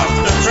couldn't stop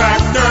the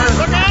tractor.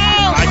 Look out!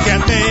 I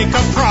can't make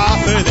a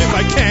profit if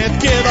I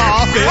can't get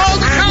off it.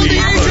 We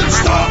couldn't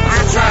stop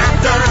the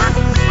tractor.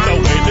 The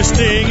way this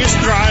thing is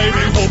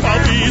driving, hope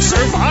I'll be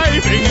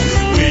surviving.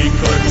 We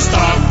couldn't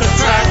stop the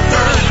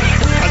tractor.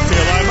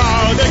 Until I'm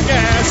out of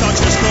gas, I'll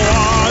just go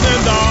on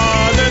and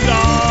on and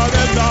on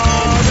and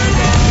on and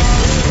on.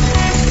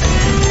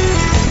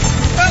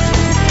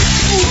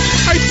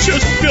 I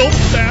just built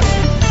that.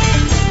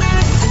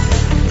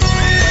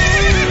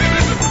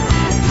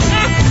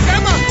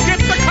 Emma, get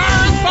the car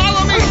and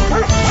follow me.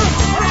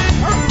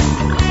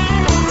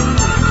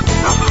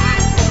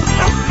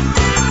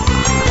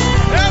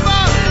 Emma,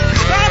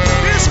 stop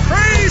this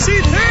crazy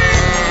thing.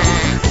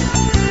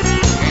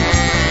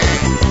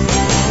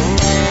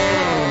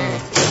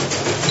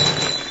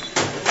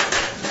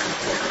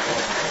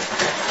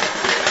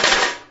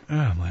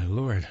 Oh, my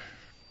Lord.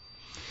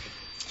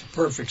 It's a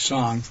perfect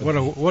song. For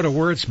what a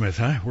wordsmith,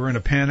 huh? We're in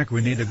a panic.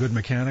 We need a good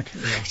mechanic.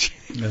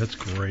 Yeah. That's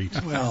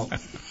great. Well,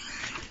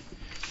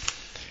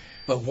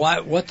 but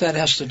what that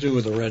has to do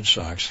with the Red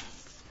Sox?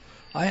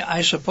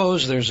 I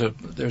suppose there's a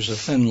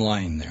thin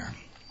line there.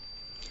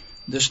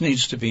 This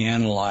needs to be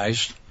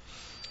analyzed,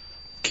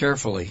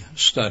 carefully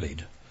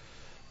studied,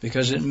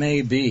 because it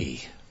may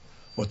be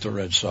what the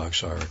Red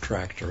Sox are, a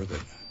tractor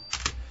that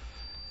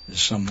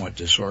is somewhat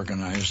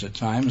disorganized at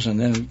times, and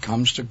then it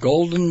comes to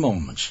golden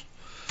moments.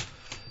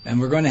 And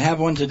we're going to have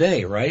one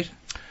today, right?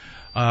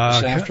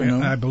 This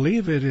afternoon? I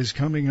believe it is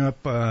coming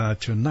up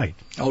tonight.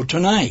 Oh,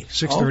 tonight.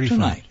 6:35.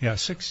 Tonight. Yeah,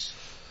 6.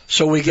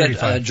 So we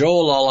get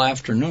Joel all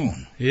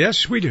afternoon.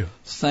 Yes, we do.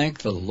 Thank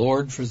the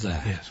Lord for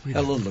that. Yes, we do.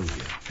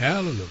 Hallelujah.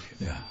 Hallelujah.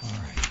 Yeah, all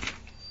right.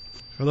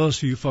 For those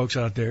of you folks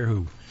out there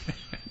who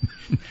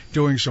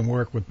doing some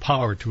work with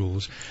power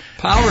tools.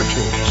 Power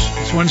tools.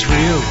 This one's for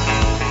you.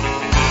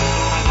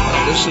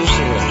 This is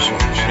the Red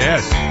Sox.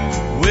 Yes.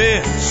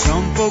 Well,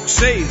 some folks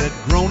say that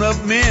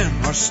grown-up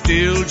men are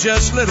still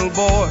just little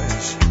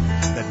boys.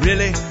 That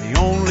really the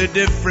only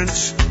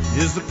difference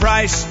is the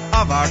price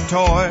of our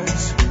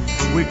toys.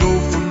 We go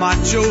from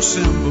macho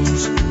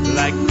symbols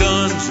like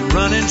guns and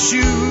running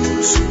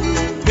shoes,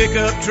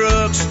 pickup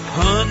trucks,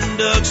 hunting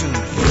ducks, and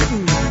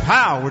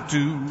power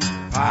tools.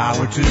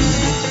 Power tools.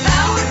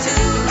 Power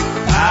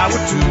tools. Power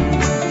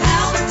tools.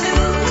 Power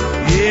tools.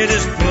 Yeah,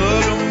 just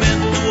plug them in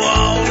the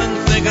wall and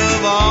think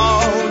of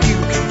all you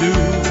can do.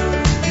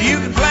 You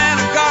can plant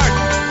a garden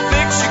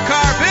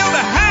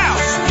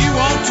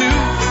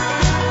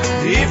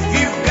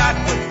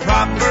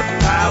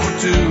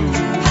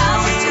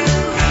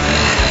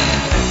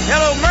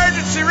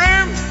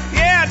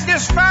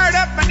just fired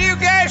up my new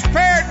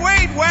gas-powered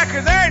weed whacker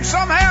there, and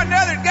somehow or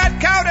another it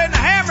got caught in the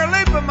hammer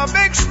loop of my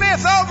Big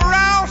Smith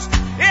overalls.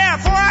 Yeah,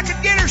 before I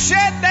could get her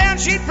shut down,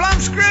 she'd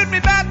plumb screwed me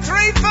about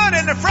 3 foot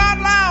in the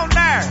front lawn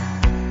there.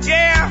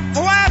 Yeah,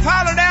 my wife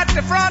hollered out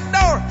the front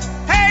door,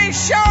 "Hey,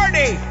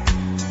 Shorty,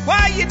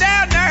 while you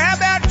down there, how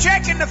about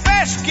checking the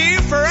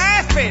fescue for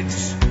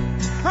aphids?"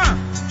 Huh,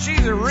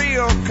 she's a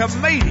real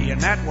comedian,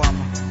 that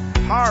woman.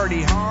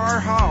 Hardy,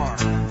 har.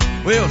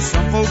 Well,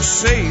 some folks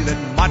say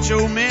that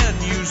macho men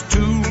use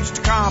tools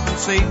to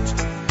compensate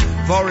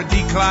for a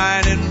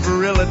decline in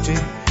virility.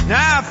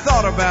 Now, I've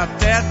thought about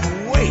that,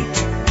 but wait,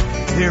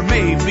 there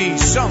may be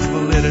some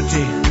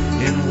validity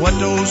in what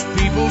those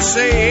people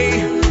say,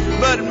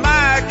 but in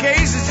my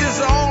case, it's just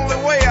the only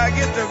way I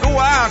get to go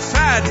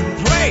outside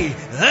and play.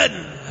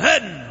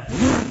 Huddin'.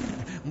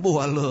 Boy,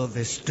 I love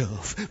this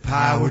stuff.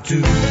 Power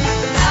to.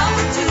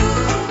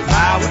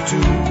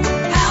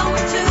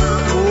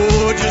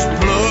 Oh, just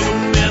plug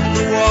them in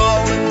the wall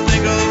and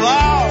think of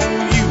all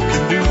you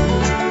can do.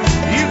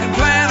 You can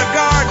plant a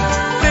garden,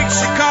 fix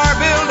your car,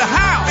 build a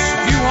house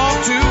if you want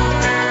to.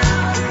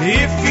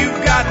 If you've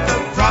got the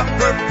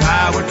proper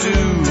power to.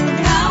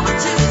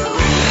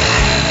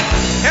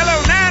 Hello,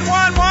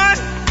 911.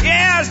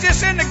 Yeah, I was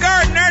just in the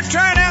garden there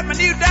trying out my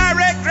new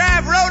direct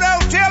drive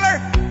rototiller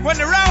when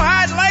the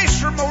rawhide lace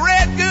from a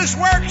Red Goose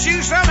work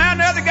shoe somehow or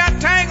another got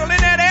tangled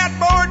in that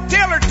outboard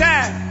tiller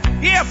tie.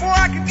 Yeah, before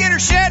I could get her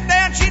shut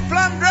down, she'd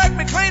plumb drugged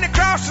me clean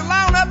across the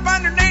lawn up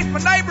underneath my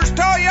neighbor's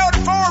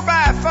Toyota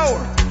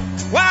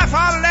 4x4. Wife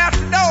hollered out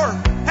the door,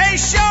 "Hey,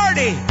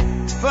 Shorty."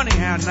 Funny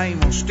how a name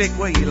will stick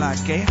with you like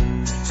that.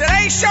 Said,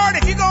 "Hey, Shorty,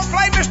 if you gonna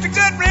play Mr.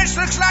 Goodrich,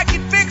 looks like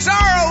you'd fix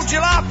our old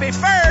jalopy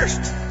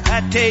first."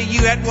 I tell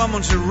you, that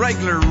woman's a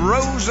regular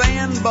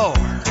Roseanne Barr.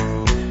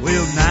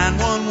 Well,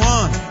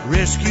 911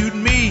 rescued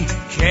me,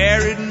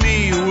 carried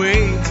me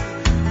away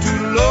to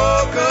the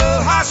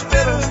local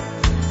hospital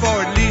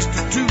for at least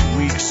a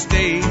 2-week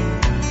stay.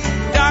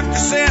 Doctor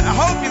said, "I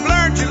hope you've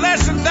learned your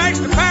lesson. Thanks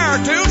to power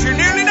tools, you're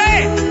nearly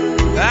dead."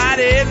 I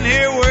didn't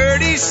hear a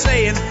word he's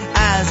saying.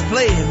 I was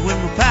playing with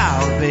my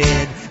power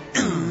bed.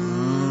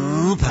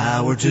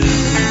 Power tools.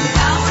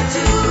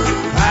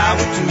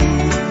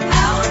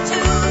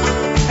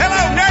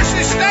 Hello,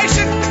 nursery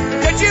station.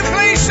 Could you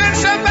please send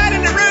somebody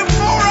to room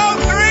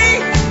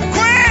 403?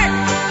 Quick!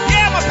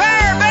 Yeah, my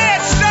power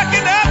bed's stuck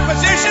in the up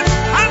position.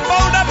 I'm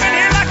folded up in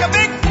here like a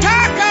big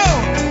taco.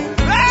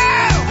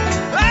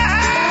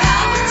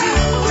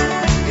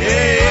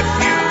 If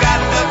you've got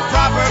the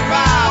proper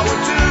power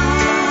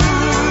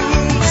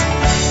tools.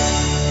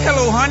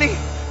 Hello, honey.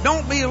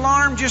 Don't be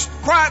alarmed. Just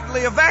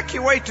quietly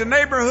evacuate the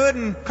neighborhood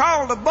and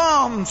call the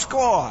bomb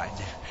squad.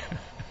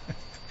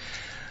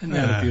 Isn't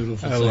that a beautiful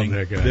thing? I love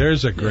that guy.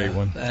 There's a great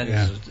one.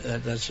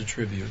 That's a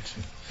tribute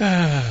to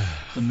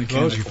the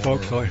mechanical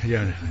folks,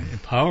 world.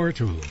 power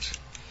tools.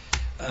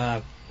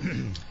 Well,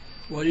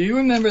 do you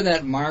remember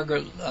that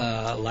Margaret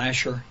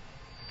Lasher?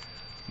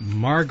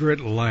 Margaret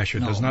Lasher.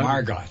 No, does not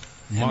Margot.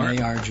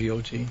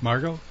 M-A-R-G-O-T.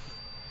 Margot?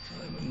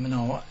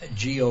 No,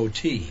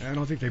 G-O-T. I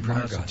don't think they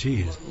pronounce the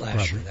T.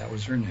 Lasher, proper. that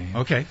was her name.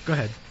 Okay, go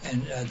ahead.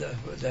 And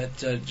that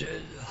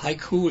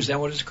haiku, is that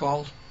what it's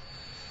called?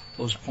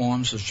 Those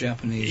poems, those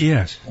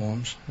Japanese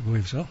poems? I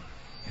believe so.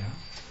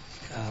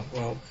 Yeah.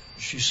 Well,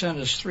 she sent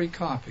us 3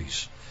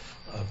 copies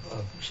of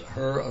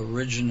her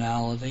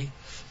originality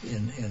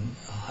in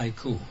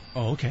haiku.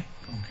 Oh, okay.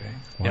 Okay.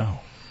 Wow. Yeah.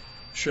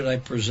 Should I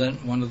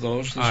present one of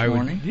those this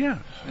morning? Yeah.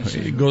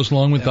 It goes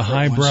along with the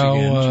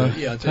highbrow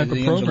type of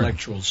the program.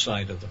 intellectual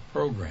side of the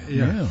program.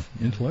 Yeah,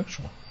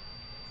 intellectual.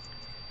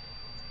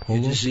 Polo,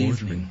 It is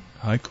evening.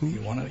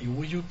 Haiku.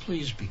 Will you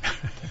please be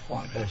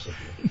quiet, both of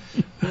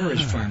you? Where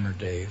is Farmer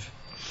Dave?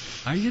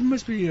 You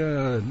must be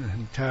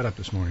tied up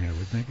this morning, I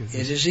would think.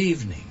 It is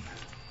evening.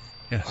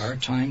 Yes. Our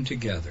time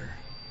together.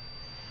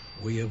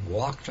 We have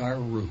walked our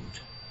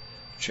route,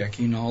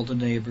 checking all the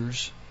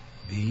neighbors,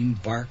 being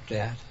barked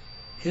at,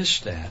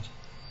 hissed at,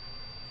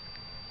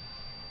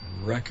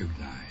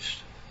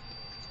 recognized.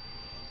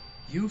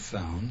 You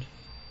found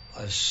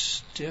a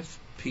stiff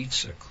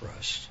pizza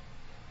crust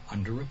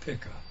under a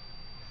pickup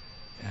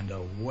and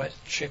a wet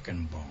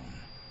chicken bone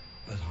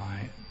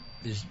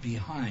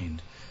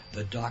behind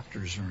the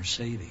doctor's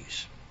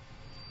Mercedes.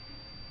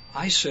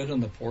 I sit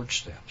on the porch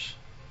steps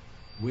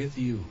with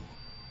you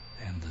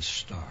and the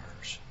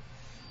stars,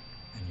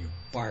 and you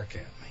bark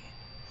at me.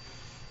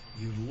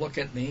 You look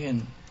at me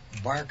and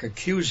bark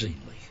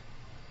accusingly.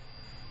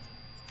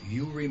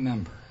 You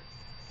remember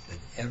that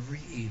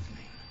every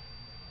evening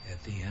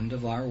at the end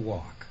of our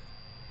walk,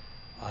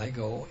 I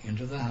go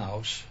into the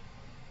house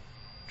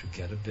to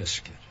get a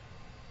biscuit.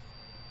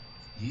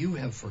 You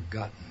have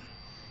forgotten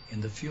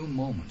in the few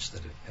moments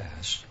that have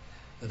passed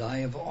that I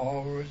have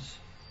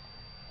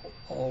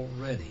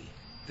already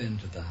been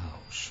to the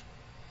house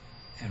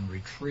and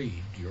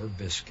retrieved your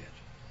biscuit.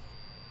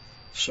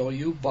 So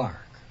you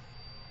bark,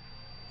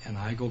 and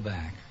I go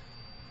back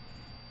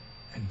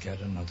and get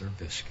another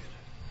biscuit.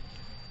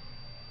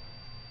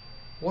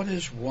 What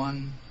is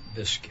one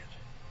biscuit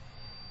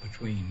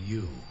between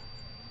you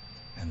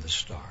and the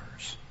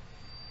stars?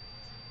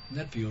 Isn't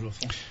that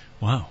beautiful?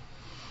 Wow.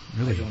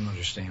 Really? I don't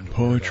understand.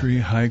 Poetry,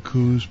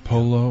 haikus,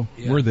 polo.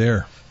 Yeah. We're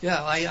there.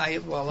 Yeah, a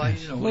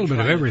little bit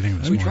of everything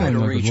this We morning. try to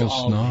like a reach little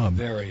all snob.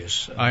 the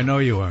various I know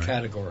you are.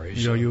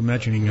 categories. You were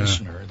mentioning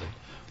listener that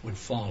would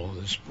follow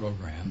this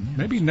program.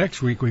 maybe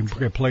next week we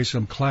can play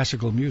some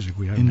classical music.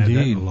 We haven't had that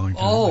Indeed. in a long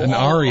time. An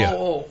aria.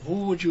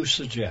 Who would you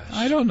suggest?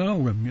 I don't know.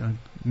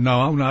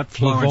 No, I'm not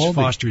Florence Vivaldi.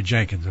 Foster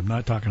Jenkins. I'm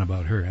not talking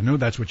about her. I know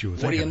that's what you were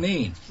What do thinking. you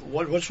mean?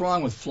 What's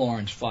wrong with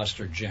Florence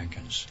Foster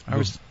Jenkins? I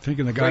was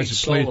thinking the Great guys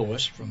that played.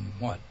 soloist from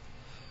what?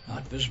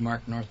 Not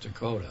Bismarck, North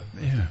Dakota.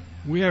 Yeah,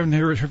 we haven't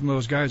heard from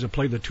those guys that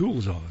played the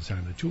tools all the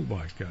time. The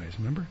toolbox guys,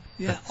 remember?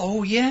 Yeah.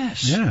 Oh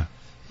yes. Yeah.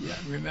 Yeah.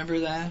 Remember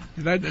that?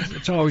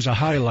 It's always a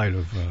highlight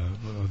of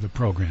the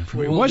program for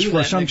me. We'll It was do for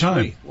that some next time.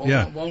 week,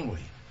 won't we?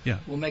 Yeah.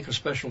 We'll make a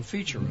special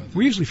feature of it.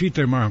 We usually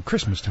feature them around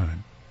Christmas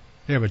time.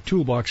 They have a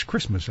toolbox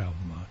Christmas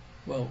album on.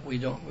 Well, we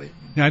don't.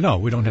 Yeah, I know.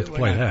 We don't have to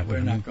play that. We're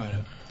not going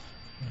to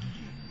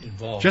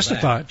involve. Just that.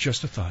 a thought.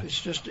 Just a thought. It's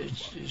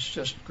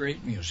just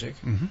great music,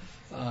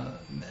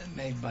 Mm-hmm.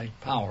 made by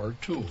power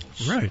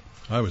tools. Right.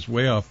 I was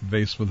way off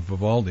base with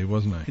Vivaldi,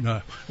 wasn't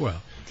I?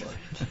 Well,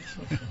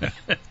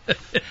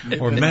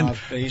 We've Or been Men-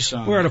 off base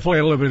on we're going to play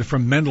a little bit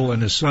from Mendel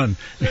and his son.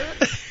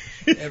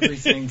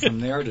 everything from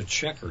there to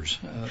checkers.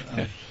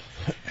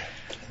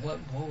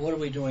 What are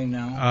we doing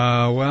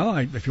now?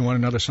 If you want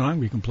another song,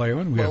 we can play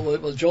one.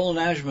 Well, Joel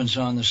Nashman's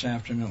on this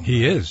afternoon.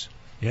 He is.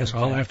 Yes,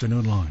 all Okay.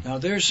 afternoon long. Now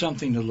there's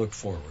something to look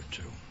forward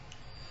to.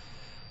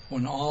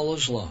 When all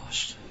is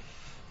lost,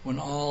 when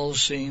all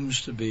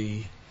seems to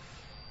be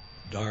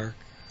dark,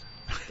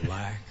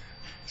 black,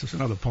 Is this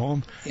another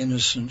poem?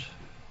 innocent.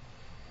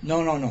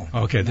 No.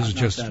 Okay, this Not- is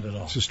just not that at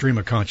all. it's a stream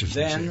of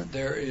consciousness. Then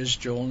there is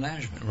Joel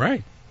Nashman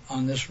Right.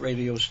 on this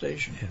radio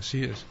station. Yes,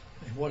 he is.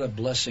 What a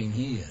blessing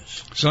he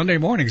is. Sunday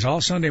mornings, all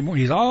Sunday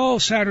morning. He's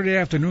all Saturday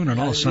afternoon and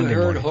all Have Sunday you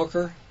heard morning.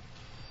 Hooker?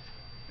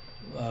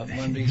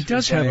 Monday He through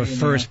does have Friday a in the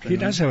first. He afternoon?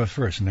 does have a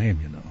first name,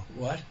 you know.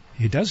 What?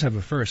 He does have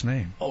a first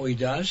name. Oh, he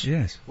does?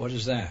 Yes. What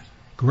is that?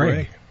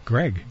 Greg.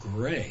 Greg.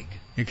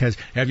 Because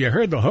have you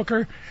heard the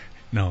hooker?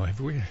 No. Have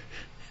we?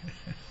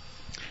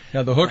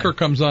 Yeah, the hooker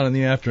comes on in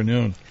the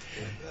afternoon.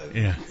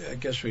 Yeah. I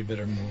guess we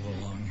better move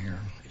along here.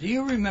 Do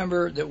you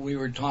remember that we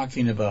were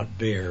talking about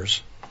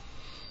bears?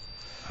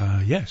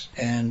 Yes.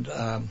 And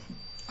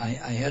I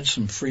had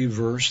some free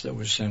verse that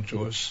was sent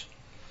to us.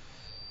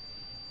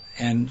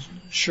 And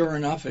sure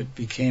enough, it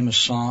became a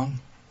song.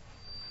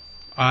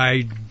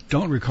 I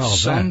don't recall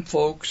Some that.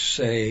 folks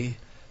say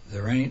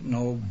there ain't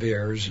no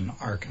bears in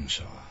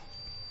Arkansas.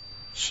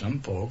 Some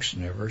folks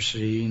never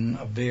seen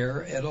a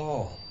bear at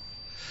all.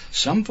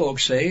 Some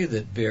folks say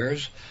that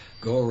bears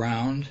go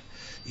around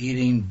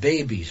eating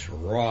babies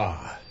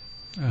raw.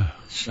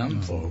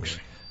 Some folks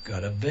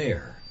got a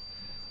bear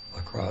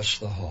across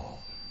the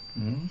hall.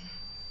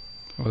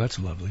 Oh, that's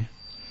lovely.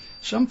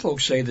 Some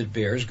folks say that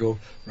bears go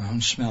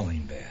around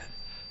smelling bad.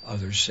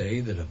 Others say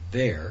that a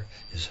bear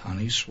is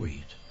honey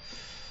sweet.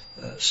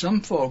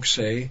 Some folks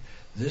say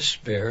this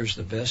bear's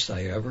the best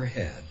I ever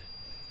had.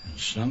 And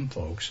some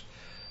folks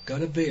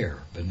got a bear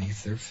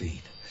beneath their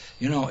feet.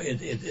 You know,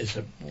 it's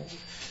a...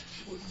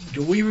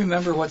 Do we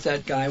remember what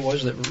that guy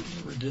was that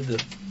did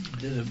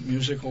the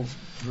musical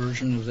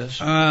version of this?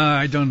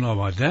 I don't know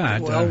about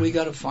that. Well, we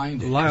got to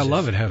find it. Lyle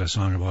Lovett had a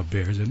song about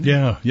bears, didn't he?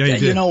 Yeah, he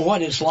did. You know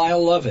what? It's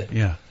Lyle Lovett.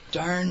 Yeah.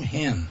 Darn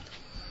him.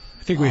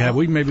 I think we have.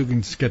 Maybe we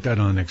can get that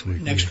on next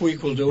week. Next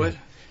week we'll do it.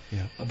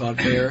 Yeah. About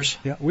bears.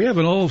 Yeah. We have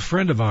an old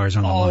friend of ours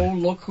on the line. Oh,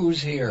 look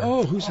who's here.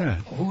 Oh, who's that?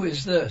 Who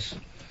is this?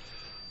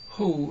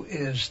 Who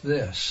is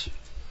this?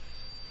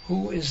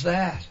 Who is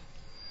that?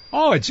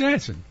 Oh, it's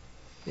Anson.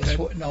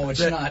 No,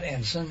 it's not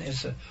Ensign.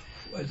 It's a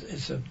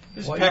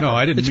white. Pepper. No,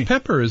 I didn't It's mean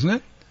Pepper, isn't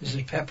it? Is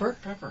it Pepper?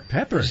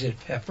 Pepper. Is it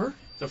Pepper?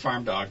 It's a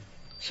farm dog.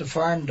 It's a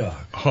farm dog.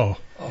 Oh.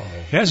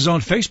 He has his own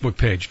Facebook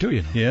page too,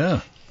 you know.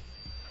 Yeah.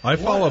 I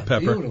follow What a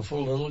Pepper.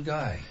 Beautiful little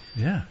guy.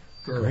 Yeah.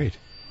 Girl. Great.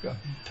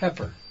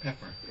 Pepper.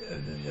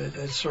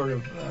 That's sort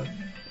of.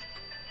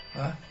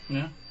 Huh?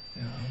 Yeah.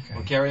 Yeah. Okay.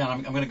 Well, carry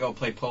on. I'm going to go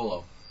play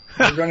polo.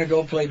 We're going to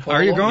go play polo.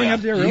 Are you going Yeah.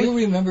 up there? Do Really?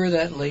 you remember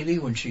that lady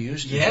when she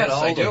used to Yes, get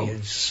all I do. the Brenda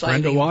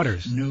exciting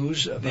Waters.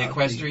 news about The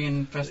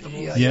equestrian festival?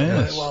 Yeah,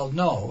 Yes. well,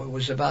 no, it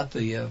was about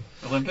the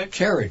Olympics?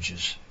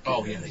 carriages.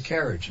 Oh, yes. The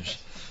carriages.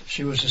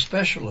 She was a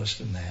specialist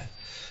in that.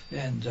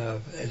 And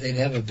they'd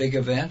have a big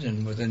event,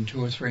 and within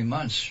 2 or 3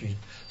 months, she'd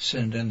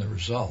send in the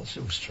results.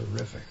 It was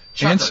terrific.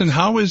 Anson,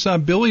 how is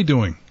Billy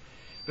doing?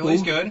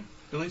 Billy's good.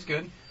 Billy's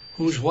good.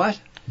 Who's what?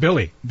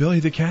 Billy. Billy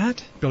the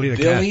cat? Billy the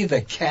Billy cat.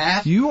 the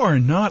cat? You are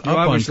not You up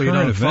on obviously current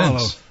don't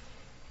events.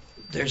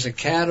 There's a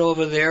cat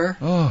over there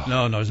Oh,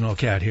 No, there's no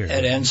cat here.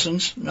 at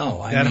Ensign's? No,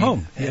 I At mean,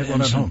 home. He had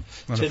one at Ensign home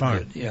on the farm.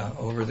 Tidbit, yeah,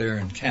 over there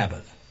in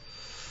Cabot.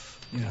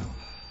 You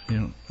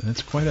know.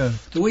 that's quite a.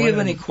 Do we quite have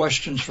a- any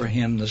questions for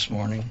him this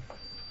morning?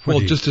 Well, What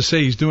do you- just to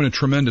say he's doing a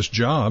tremendous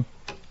job.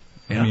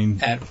 Yeah. I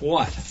mean, At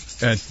what?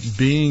 at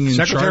being in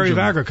Secretary charge of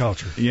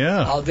Agriculture.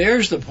 Yeah. Oh,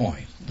 there's the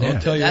point. I'll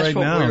tell you That's right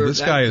what now, we were, this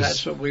guy is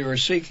That's what we were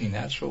seeking.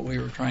 That's what we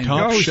were trying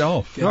top to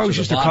shelf. get You always to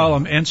used the to call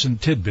bottom him Ensign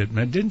Tidbit,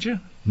 man, didn't you?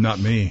 Not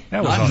me.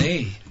 That was Not on.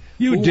 me.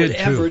 You Who did would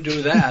ever too.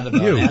 do that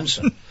about You.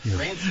 Ensign?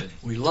 Rancid.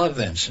 We love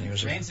Ensign. He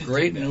was a Rancid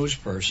great did that. news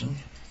person,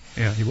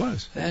 Yeah, he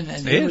was. and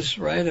He he is. was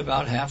right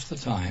about half the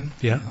time.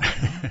 Yeah.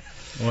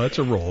 Well, that's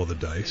a roll of the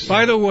dice.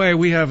 By the way,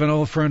 we have an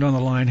old friend on the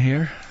line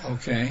here.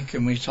 Okay,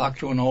 can we talk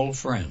to an old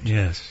friend?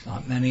 Yes.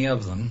 Not many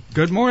of them.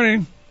 Good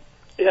morning.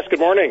 Yes, good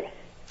morning.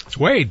 It's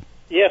Wade.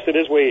 Yes, it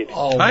is Wade.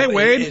 Oh, Hi,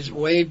 Wade. Is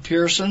Wade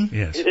Pearson?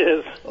 Yes. It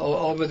is.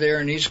 Over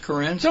there in East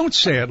Corinth? Don't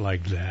say it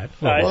like that.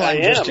 I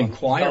I'm just am.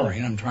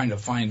 inquiring. I'm trying to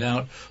find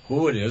out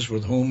who it is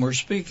with whom we're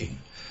speaking.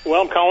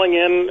 Well, I'm calling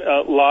in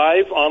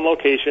live on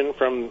location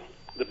from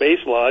the base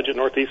lodge at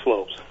Northeast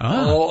Slopes.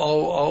 Ah.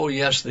 Oh,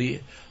 yes,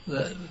 the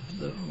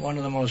one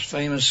of the most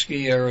famous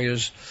ski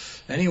areas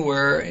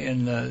anywhere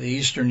in the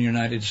eastern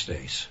United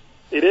States.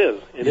 It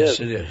is. Yes,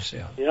 it is.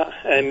 Yeah. Yeah,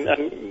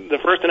 and the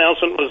first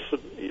announcement was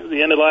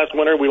the end of last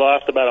winter. We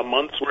lost about a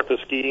month's worth of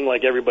skiing,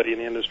 like everybody in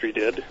the industry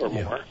did, or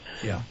more.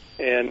 Yeah.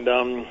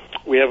 And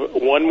we have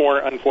one more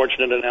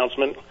unfortunate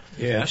announcement.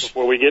 Yes.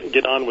 Before we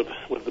get on with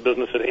the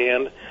business at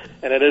hand,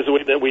 and it is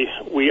that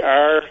we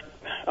are.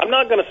 I'm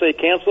not going to say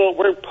cancel.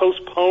 We're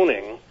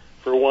postponing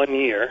for 1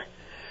 year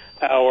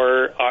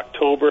our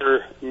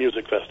October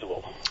music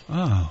festival.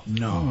 Oh.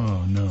 No.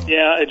 Oh, no.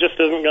 Yeah, it just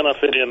isn't going to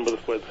fit in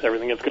with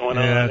everything that's going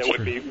on. That's It would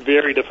true. be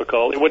very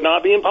difficult. It would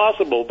not be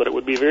impossible, but it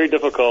would be very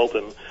difficult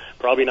and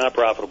probably not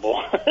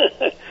profitable.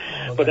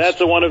 But that's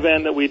the one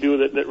event that we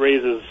do that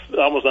raises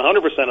almost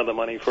 100% of the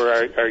money for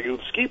our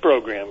youth ski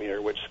program here,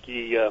 which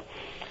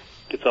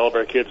gets all of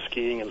our kids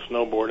skiing and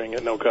snowboarding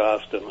at no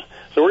cost. And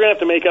so we're going to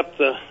have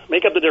to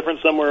make up the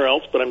difference somewhere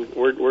else, but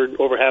we're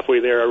over halfway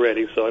there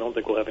already, so I don't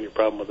think we'll have any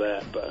problem with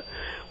that. But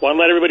want to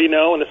let everybody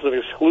know, and this is an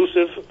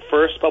exclusive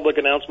first public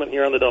announcement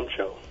here on the Dump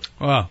Show.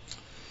 Wow.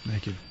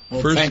 Thank you.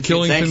 Well, First thank you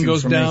Killington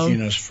goes for down.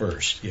 making us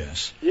first.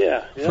 Yes.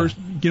 Yeah. First,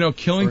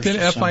 Killington First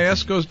of FIS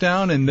something. goes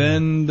down, and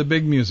then the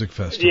big music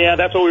festival. Yeah,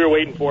 that's what we were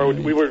waiting for.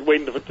 We were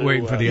waiting to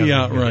Waiting for the other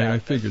Yeah, one. right. I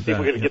figured see if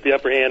we that. could get the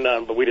upper hand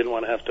on, but we didn't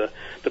want to have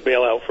to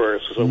bail out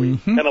first. So we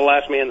Mhm. kind of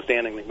last man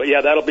standing thing. But yeah,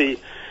 that'll be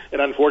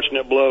an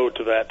unfortunate blow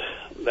to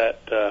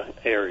that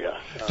area.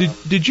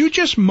 Did you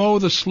just mow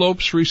the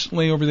slopes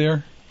recently over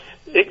there?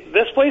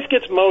 This place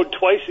gets mowed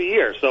twice a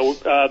year, so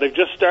they've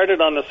just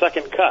started on the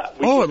second cut.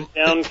 We Oh, took it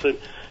down to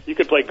you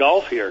could play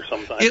golf here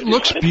sometime. It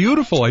looks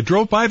beautiful. I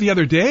drove by the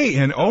other day,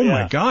 and oh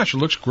my Yeah. gosh, it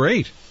looks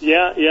great.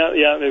 Yeah.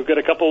 They've got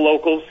a couple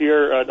locals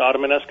here,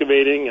 Ottoman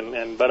Excavating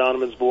and Bud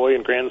Ottoman's boy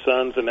and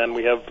grandsons, and then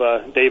we have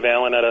Dave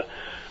Allen at a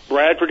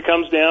Bradford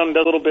comes down and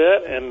does a little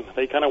bit, and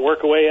they kind of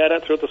work away at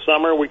it throughout the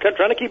summer. We're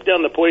trying to keep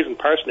down the poison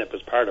parsnip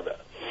as part of it.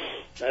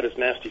 That is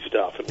nasty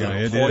stuff. And Yeah,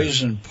 it is.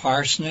 Poison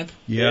parsnip.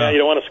 yeah, you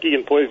don't want to ski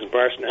in poison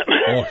parsnip.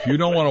 Oh, you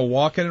don't want to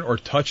walk in it or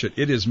touch it.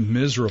 It is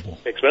miserable.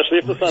 Especially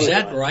if the sun's Is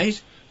that on.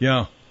 right?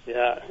 Yeah.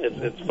 Yeah,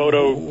 it's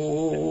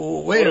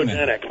photo. Wait a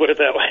minute. photogenic, put it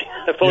that way.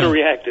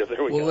 Photoreactive.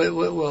 There we go.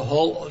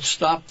 We'll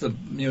stop the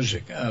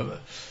music. It'll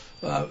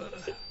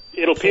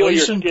peel your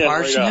poison skin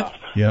parsnip? right off.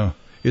 Yeah.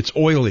 It's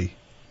oily.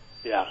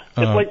 Yeah,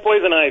 it's like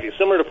poison ivy,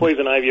 similar to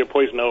poison ivy or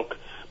poison oak,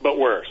 but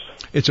worse.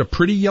 It's a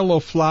pretty yellow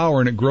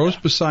flower, and it grows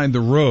beside the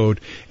road.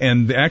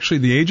 And actually,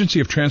 the Agency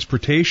of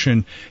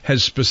Transportation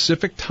has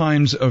specific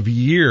times of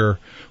year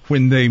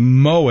when they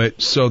mow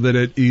it so that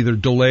it either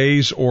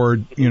delays or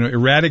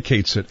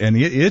eradicates it. And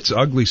it's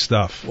ugly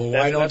stuff. Well,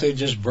 why don't they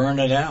just burn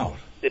it out?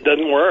 It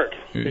doesn't work.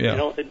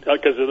 Yeah.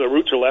 Because the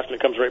roots are left and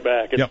it comes right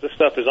back. Yep. This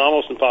stuff is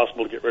almost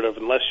impossible to get rid of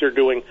unless you're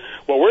doing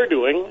what we're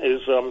doing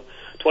is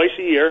twice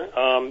a year,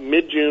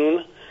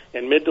 mid-June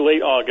and mid to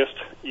late August.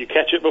 You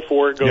catch it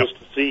before it goes to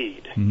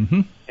seed.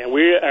 Mm-hmm. And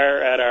we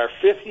are at our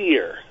 5th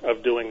year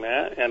of doing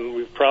that, and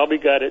we've probably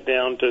got it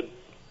down to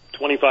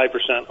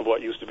 25% of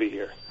what used to be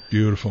here.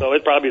 Beautiful. So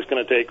it probably is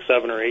going to take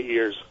 7 or 8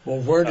 years. Well,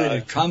 where did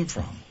it come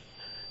from?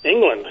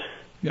 England.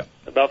 Yeah.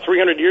 About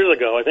 300 years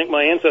ago, I think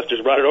my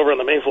ancestors brought it over on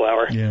the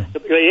Mayflower. Yeah.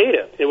 They ate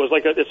it. It was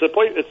like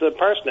it's a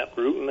parsnip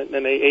root,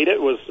 and they ate it.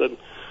 It was a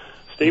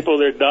staple of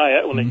their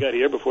diet when they got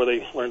here before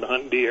they learned to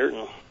hunt deer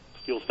and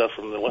steal stuff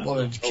from the west. Well,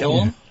 did it kill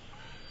them?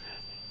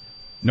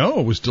 No,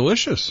 it was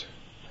delicious.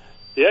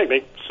 Yeah,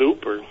 make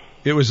soup or.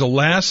 It was the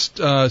last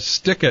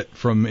stick-it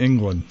from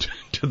England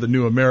to the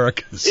new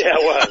Americas. Yeah,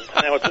 it was.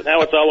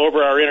 Now it's all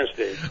over our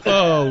interstate.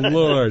 Oh,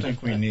 Lord. I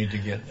think we need to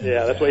get.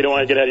 Yeah, that's why you don't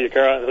want to get out of your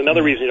car.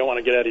 Another reason you don't want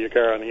to get out of your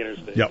car on the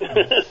interstate. Yep.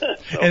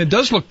 And it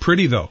does look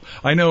pretty, though.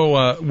 I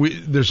know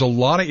there's a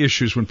lot of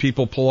issues when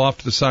people pull off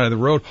to the side of the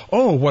road.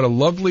 Oh, what a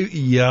lovely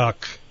yuck.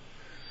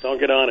 Don't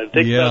get on it. It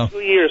takes about 2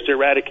 years to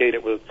eradicate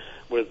it with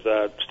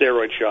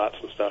steroid shots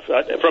and stuff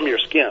from your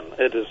skin.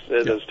 It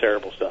is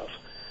terrible stuff.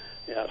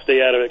 Yeah,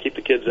 stay out of it. Keep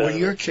the kids out of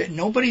it.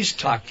 Nobody's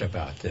talked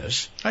about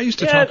this. I used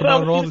to talk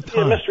about it all the time. It's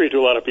a mystery to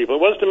a lot of people.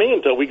 It was to me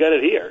until we got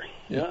it here.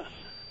 Yeah.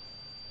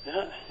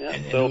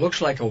 And it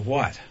looks like a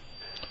what?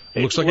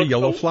 It looks like a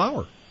yellow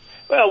flower.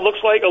 Well, it looks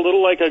like a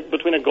little like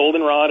between a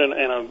goldenrod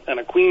and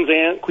a Queen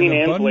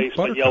Anne's lace,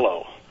 but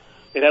yellow.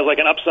 It has like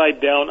an upside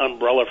down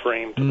umbrella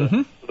frame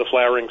to the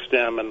flowering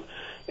stem, and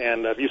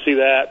if you see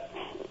that,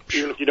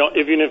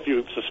 even if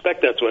you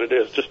suspect that's what it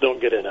is, just don't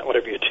get in it,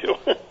 whatever you do.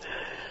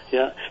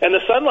 Yeah, and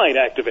the sunlight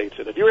activates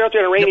it. If you were out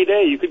there on a rainy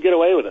day, you could get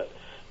away with it.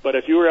 But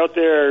if you were out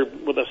there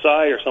with a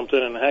sigh or something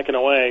and hacking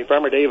away,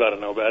 Farmer Dave ought to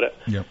know about it.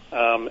 Yep.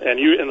 And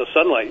the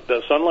sunlight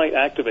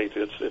activates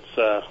it.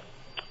 It's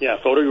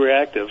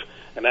photoreactive,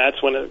 and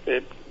that's when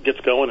it gets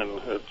going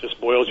and it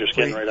just boils your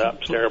skin right up.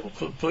 It's terrible.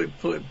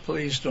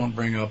 Please don't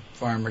bring up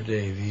Farmer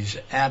Dave. He's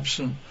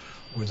absent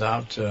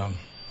without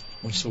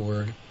what's the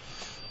word?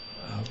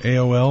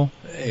 AOL.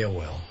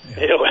 AOL. Yeah.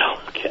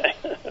 AOL. Okay.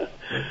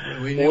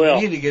 We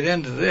need to get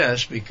into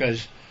this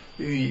because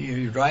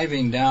you're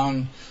driving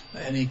down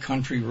any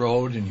country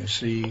road and you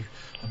see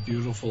a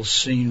beautiful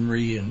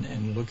scenery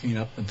and looking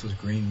up into the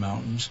Green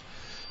Mountains.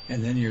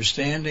 And then you're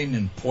standing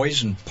in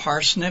poison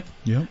parsnip.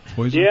 Yeah,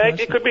 poison parsnip.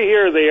 It could be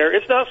here or there.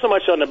 It's not so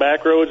much on the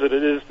back roads as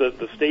it is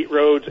the state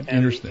roads and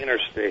interstate. the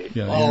interstate.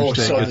 Yeah,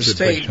 so the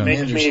state and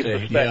makes me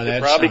interstate. suspect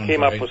it probably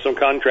came up with some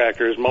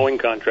contractors, mowing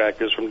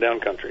contractors from down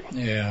country.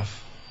 Yeah.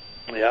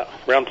 Yeah,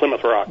 around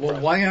Plymouth Rock. Well,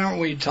 why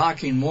aren't we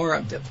talking more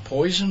of the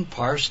poison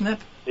parsnip?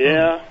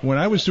 Yeah. When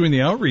I was doing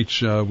the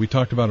outreach, we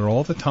talked about it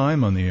all the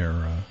time on the air.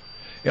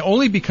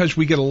 Only because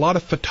we get a lot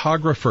of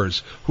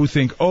photographers who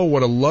think, oh,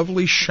 what a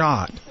lovely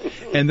shot.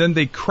 And then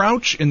they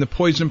crouch in the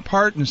poison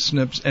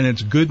parsnips, and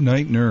it's good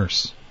night,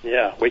 nurse.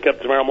 Yeah, wake up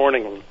tomorrow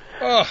morning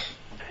and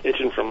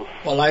itching from...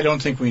 Well, I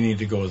don't think we need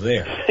to go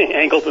there.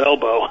 ankle to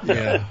elbow.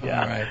 Yeah, all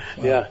right.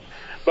 Well. Yeah.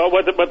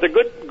 But the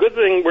good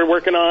thing we're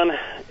working on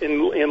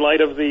in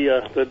light of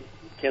the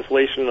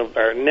cancellation of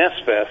our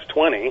NestFest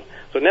 20.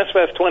 So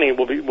NestFest 20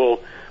 will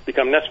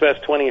become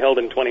NestFest 20 held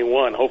in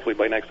 21, hopefully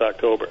by next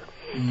October.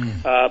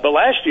 But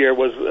last year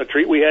was a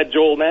treat. We had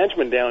Joel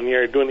Natchman down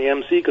here doing the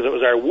MC because it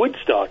was our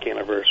Woodstock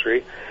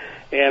anniversary,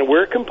 and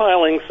we're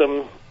compiling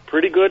some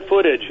pretty good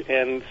footage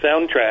and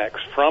soundtracks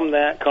from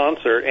that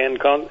concert and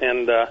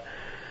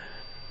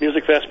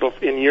Music Fest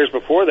in years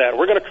before that.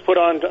 We're going to put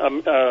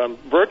on a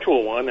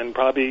virtual one and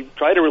probably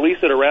try to release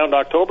it around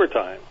October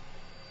time.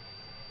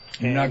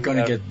 You're not going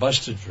to get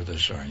busted for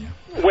this, are you?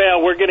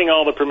 Well, we're getting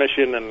all the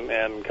permission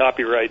and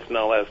copyrights and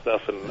all that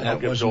stuff, and that I'll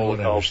give wasn't Joel what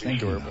a I call was for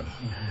thinking sure. of.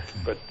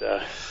 But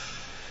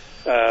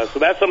so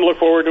that's something to look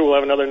forward to. We'll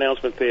have another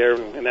announcement there,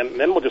 and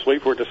then we'll just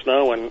wait for it to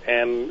snow.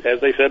 And as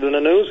they said in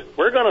the news,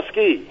 we're going to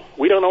ski.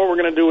 We don't know what we're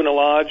going to do in the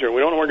lodge, or we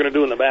don't know what we're going to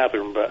do in the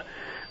bathroom, but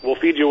we'll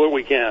feed you what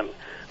we can.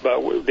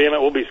 But damn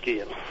it, we'll be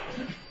skiing.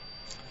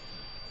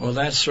 Well,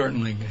 that's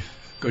certainly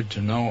good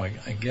to know,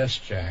 I guess,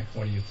 Jack.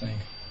 What do you think?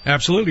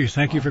 Absolutely.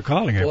 Thank you for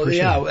calling. I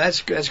appreciate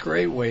it. That's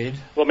great, Wade.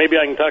 Well, maybe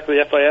I can talk to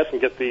the FIS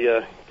and get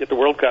the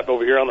World Cup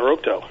over here on the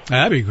rope tow.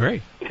 That'd be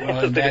great.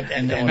 Well, and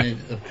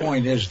the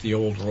point is the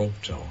old rope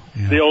tow.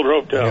 Yeah. The old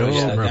rope tow.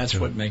 That's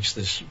what makes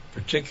this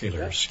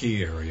particular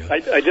ski area.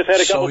 I just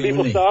had a couple people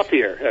unique. stop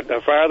here.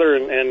 A father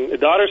and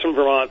daughter's from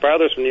Vermont.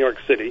 Father's from New York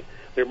City.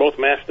 They're both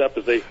masked up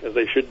as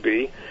they should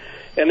be,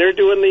 and they're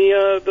doing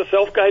the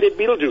self-guided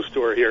Beetlejuice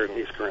tour here in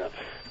East Corinth.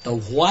 The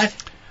what?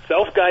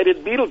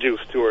 Self-guided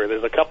Beetlejuice tour.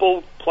 There's a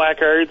couple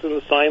placards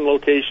and sign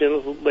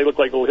locations. They look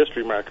like little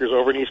history markers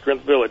over in East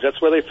Corinth Village. That's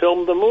where they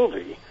filmed the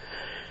movie.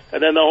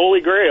 And then the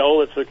Holy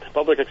Grail, it's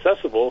public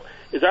accessible,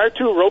 is our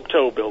two rope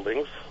tow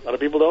buildings. A lot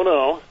of people don't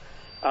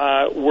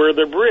know, were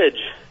the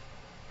bridge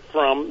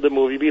from the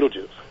movie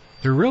Beetlejuice.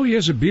 There really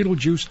is a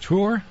Beetlejuice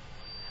tour?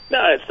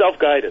 No, it's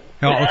self-guided.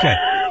 Oh, okay.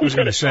 I was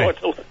going to say,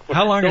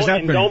 how long has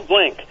that been? Don't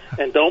blink.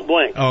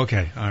 Oh,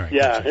 okay. All right.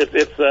 Yeah,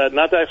 it's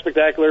not that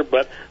spectacular,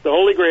 but the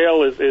Holy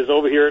Grail is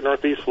over here at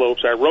Northeast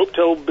Slopes. Our rope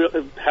tow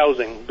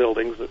housing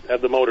buildings that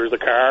have the motors, the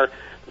car,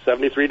 the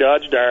 73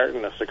 Dodge Dart,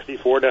 and the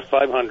 64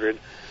 F500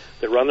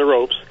 that run the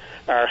ropes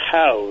are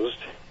housed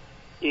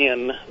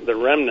in the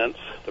remnants,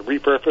 the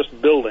repurposed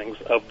buildings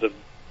of the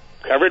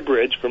covered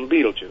bridge from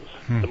Beetlejuice,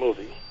 the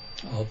movie.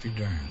 I'll be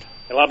darned.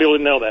 A lot of people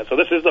didn't know that. So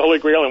this is the Holy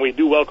Grail, and we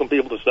do welcome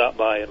people to stop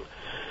by and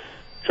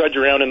trudge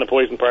around in the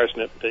poison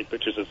parsnip, take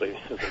pictures as they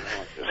want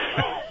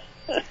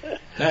to.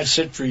 That's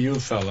it for you,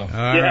 fellow. All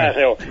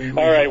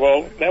right.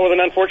 Well, that was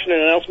an unfortunate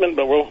announcement,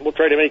 but we'll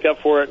try to make up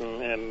for it,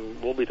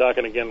 and we'll be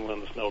talking again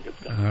when the snow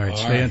gets done. All right.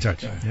 Stay in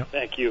touch. Yep.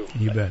 Thank you.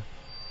 You bet.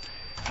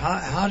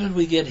 How did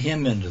we get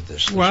him into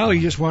this? Well,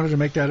 he just wanted to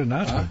make that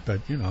announcement,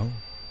 but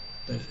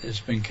it's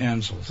been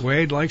canceled.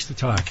 Wade likes to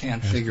talk. I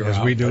can't figure out as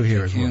we do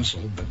here as well.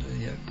 Canceled,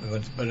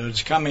 but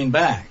it's coming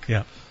back.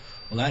 Yeah.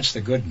 Well, that's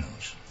the good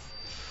news.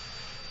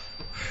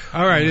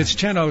 All right, it's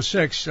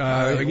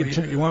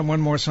 10:06. You want one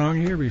more song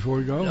here before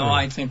we go? No,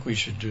 I think we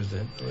should do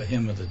the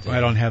hymn of the day.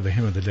 I don't have the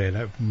hymn of the day.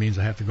 That means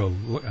I have to go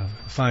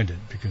find it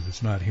because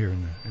it's not here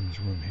in this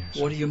room here.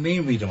 So. What do you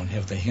mean we don't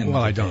have the hymn of the day?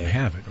 Well, I don't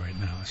have it right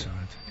now, so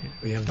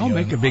we have don't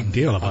make a big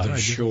deal about it.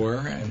 Sure,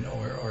 and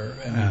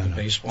the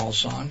baseball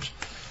songs.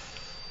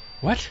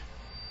 What?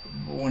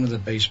 One of the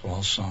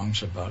baseball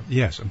songs about.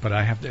 Yes, but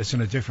I have. It's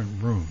in a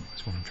different room.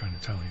 That's what I'm trying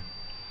to tell you.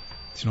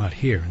 It's not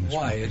here in this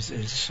room. Why?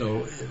 It's so.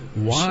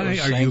 Why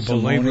are you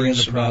belaboring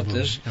the about problem?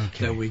 this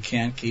that we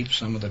can't keep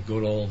some of the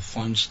good old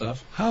fun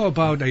stuff? How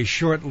about a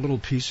short little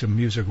piece of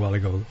music while I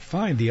go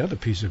find the other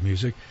piece of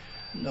music?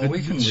 No,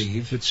 we can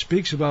leave. It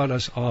speaks about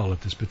us all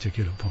at this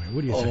particular point.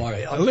 What do you think? All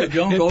right.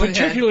 Go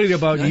particularly ahead.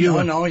 about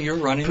you. No, you're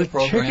running the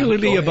program.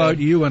 Particularly about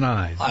you and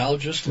I. I'll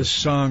just This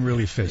song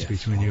really fits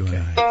between you and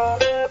I.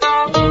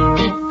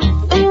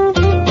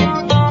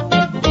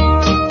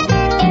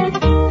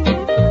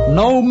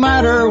 No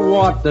matter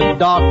what the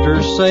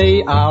doctors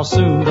say, I'll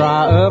soon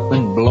dry up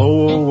and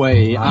blow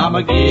away. I'm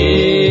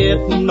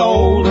a-getting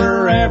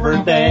older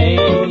every day.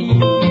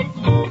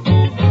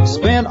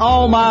 Spent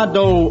all my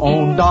dough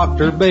on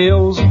doctor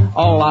bills.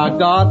 All I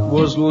got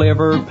was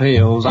liver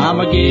pills. I'm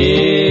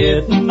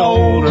a-getting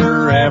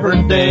older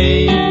every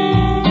day.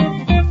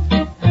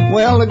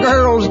 Well, the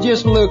girls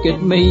just look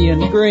at me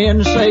and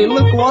grin, say,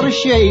 look what a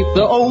shape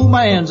the old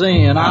man's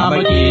in. I'm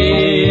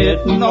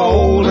a-getting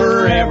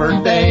older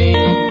every day.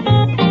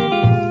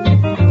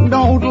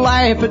 Don't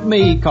laugh at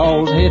me,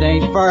 'cause it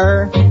ain't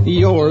fair.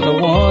 You're the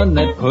one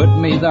that put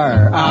me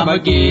there. I'm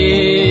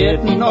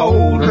a-getting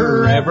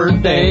older every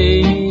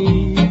day.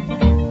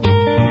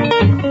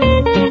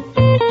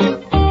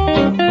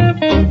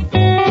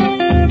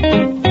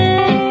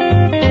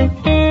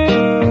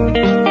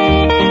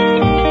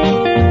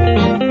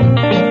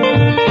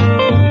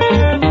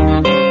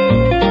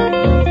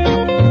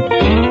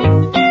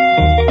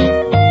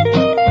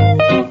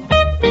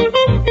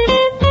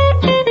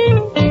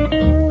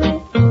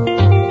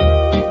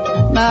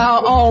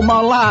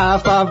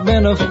 I've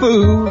been a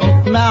fool.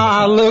 Now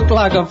I look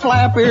like a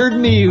flap-eared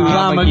mule.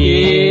 I'm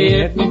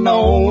a-getting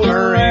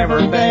older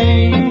every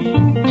day.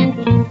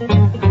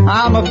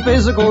 I'm a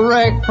physical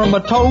wreck from my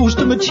toes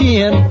to my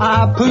chin.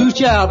 I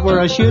pooch out where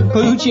I should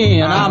pooch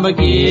in. I'm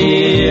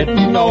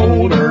a-getting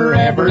older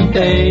every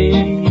day.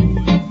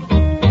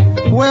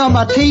 Well,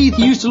 my teeth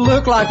used to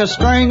look like a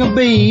string of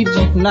beads.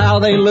 Now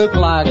they look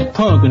like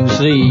pumpkin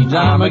seeds.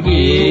 I'm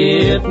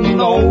a-getting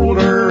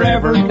older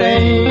every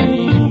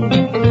day.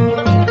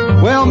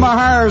 Well, my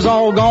hair's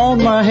all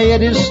gone, my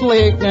head is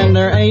slick, and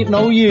there ain't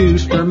no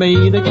use for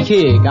me to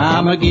kick.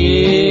 I'm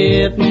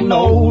a-getting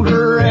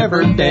older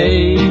every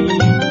day.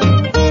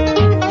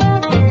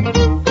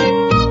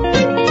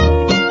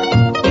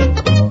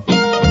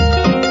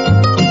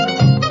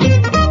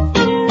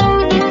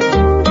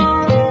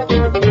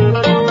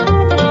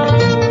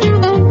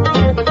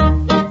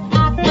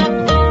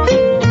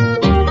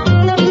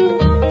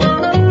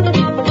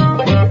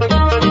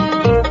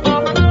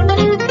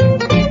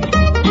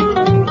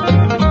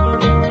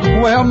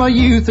 My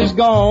youth is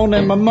gone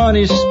and my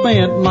money's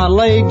spent. My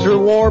legs are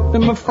warped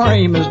and my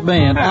frame is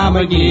bent. I'm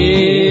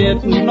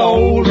a-getting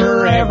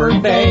older every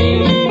day.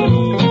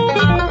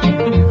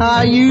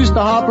 I used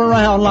to hop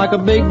around like a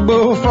big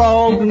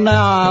bullfrog.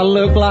 Now I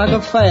look like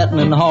a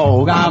fattening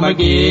hog. I'm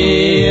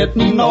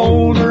a-getting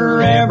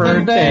older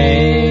every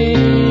day.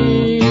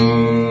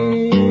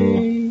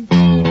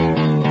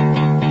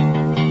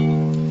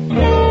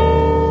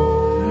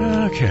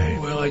 Okay.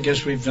 I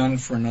guess we've done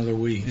it for another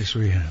week. Yes,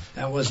 we have.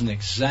 That wasn't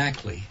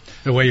exactly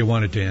the way you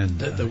wanted to end.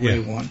 The way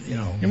you want, you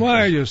know.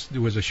 Well, it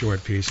was a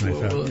short piece, and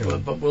I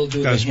thought, but we'll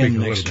do the hymn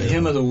next. The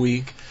hymn of the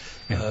week.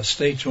 Yeah.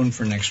 Stay tuned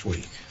for next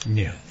week.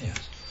 Yeah. Yes.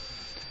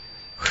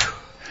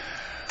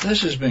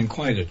 This has been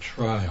quite a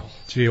trial.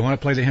 So you want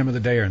to play the hymn of the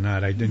day or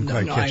not? I didn't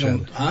quite catch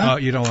that. Huh? Oh,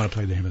 you don't want to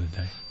play the hymn of the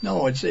day.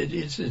 No, it's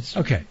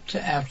okay.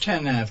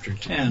 10 after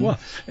 10,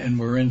 and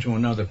we're into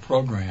another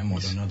program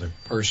with another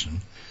person.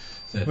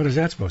 What is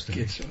that supposed to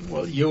be?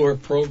 Well, your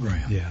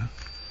program. Yeah.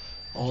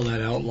 All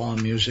that outlaw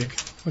music.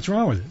 What's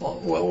wrong with it?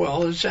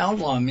 Well, it's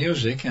outlaw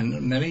music,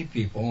 and many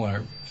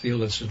people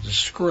feel it's a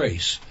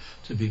disgrace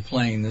to be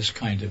playing this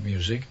kind of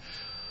music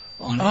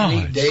on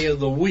any day of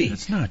the week.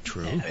 That's not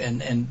true.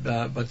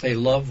 But they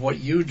love what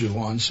you do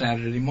on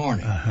Saturday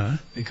morning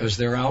because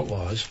they're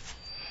outlaws.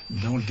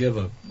 Don't give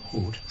a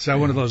hoot. Is that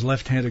one of those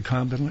left-handed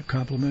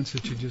compliments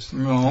that you just...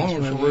 No,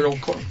 it's a real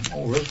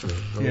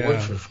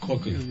delicious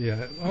cookie.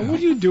 Yeah. Well, what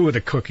do you do with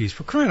the cookies?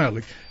 For crying out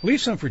loud, leave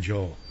some for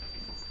Joel.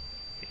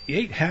 He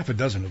ate half a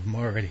dozen of them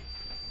already.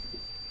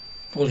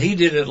 Well, he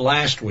did it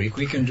last week.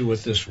 We can do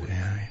it this week.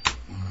 Yeah.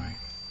 All right.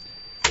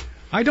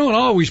 I don't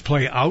always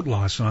play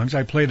outlaw songs.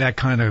 I play that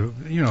kind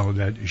of,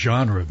 that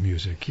genre of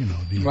music, you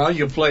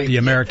play the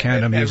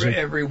Americana music.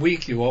 Every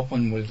week you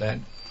open with that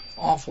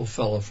awful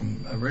fellow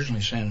from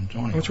originally San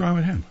Antonio. What's wrong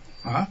with him?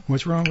 Huh?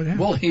 What's wrong with him?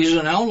 Well, he's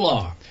an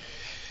outlaw.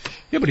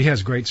 Yeah, but he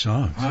has great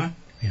songs. Huh?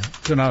 Yeah.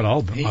 They're not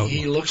all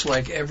he looks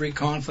like every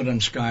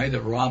confidence guy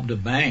that robbed a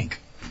bank.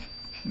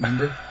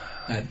 Remember?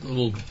 That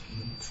little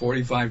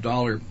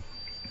 $45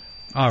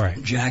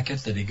 jacket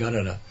that he got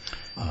at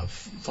a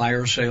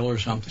fire sale or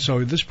something.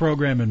 So this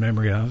program in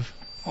memory of?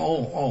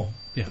 Oh.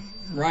 Yeah.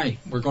 Right.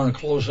 We're going to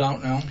close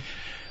out now?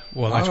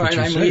 Well, that's what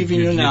you I'm said.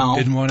 leaving you now.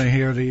 Didn't want to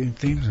hear the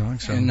theme song.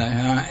 So. In the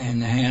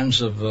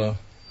hands of,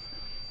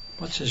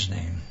 what's his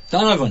name?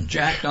 Donovan,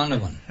 Jack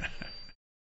Donovan.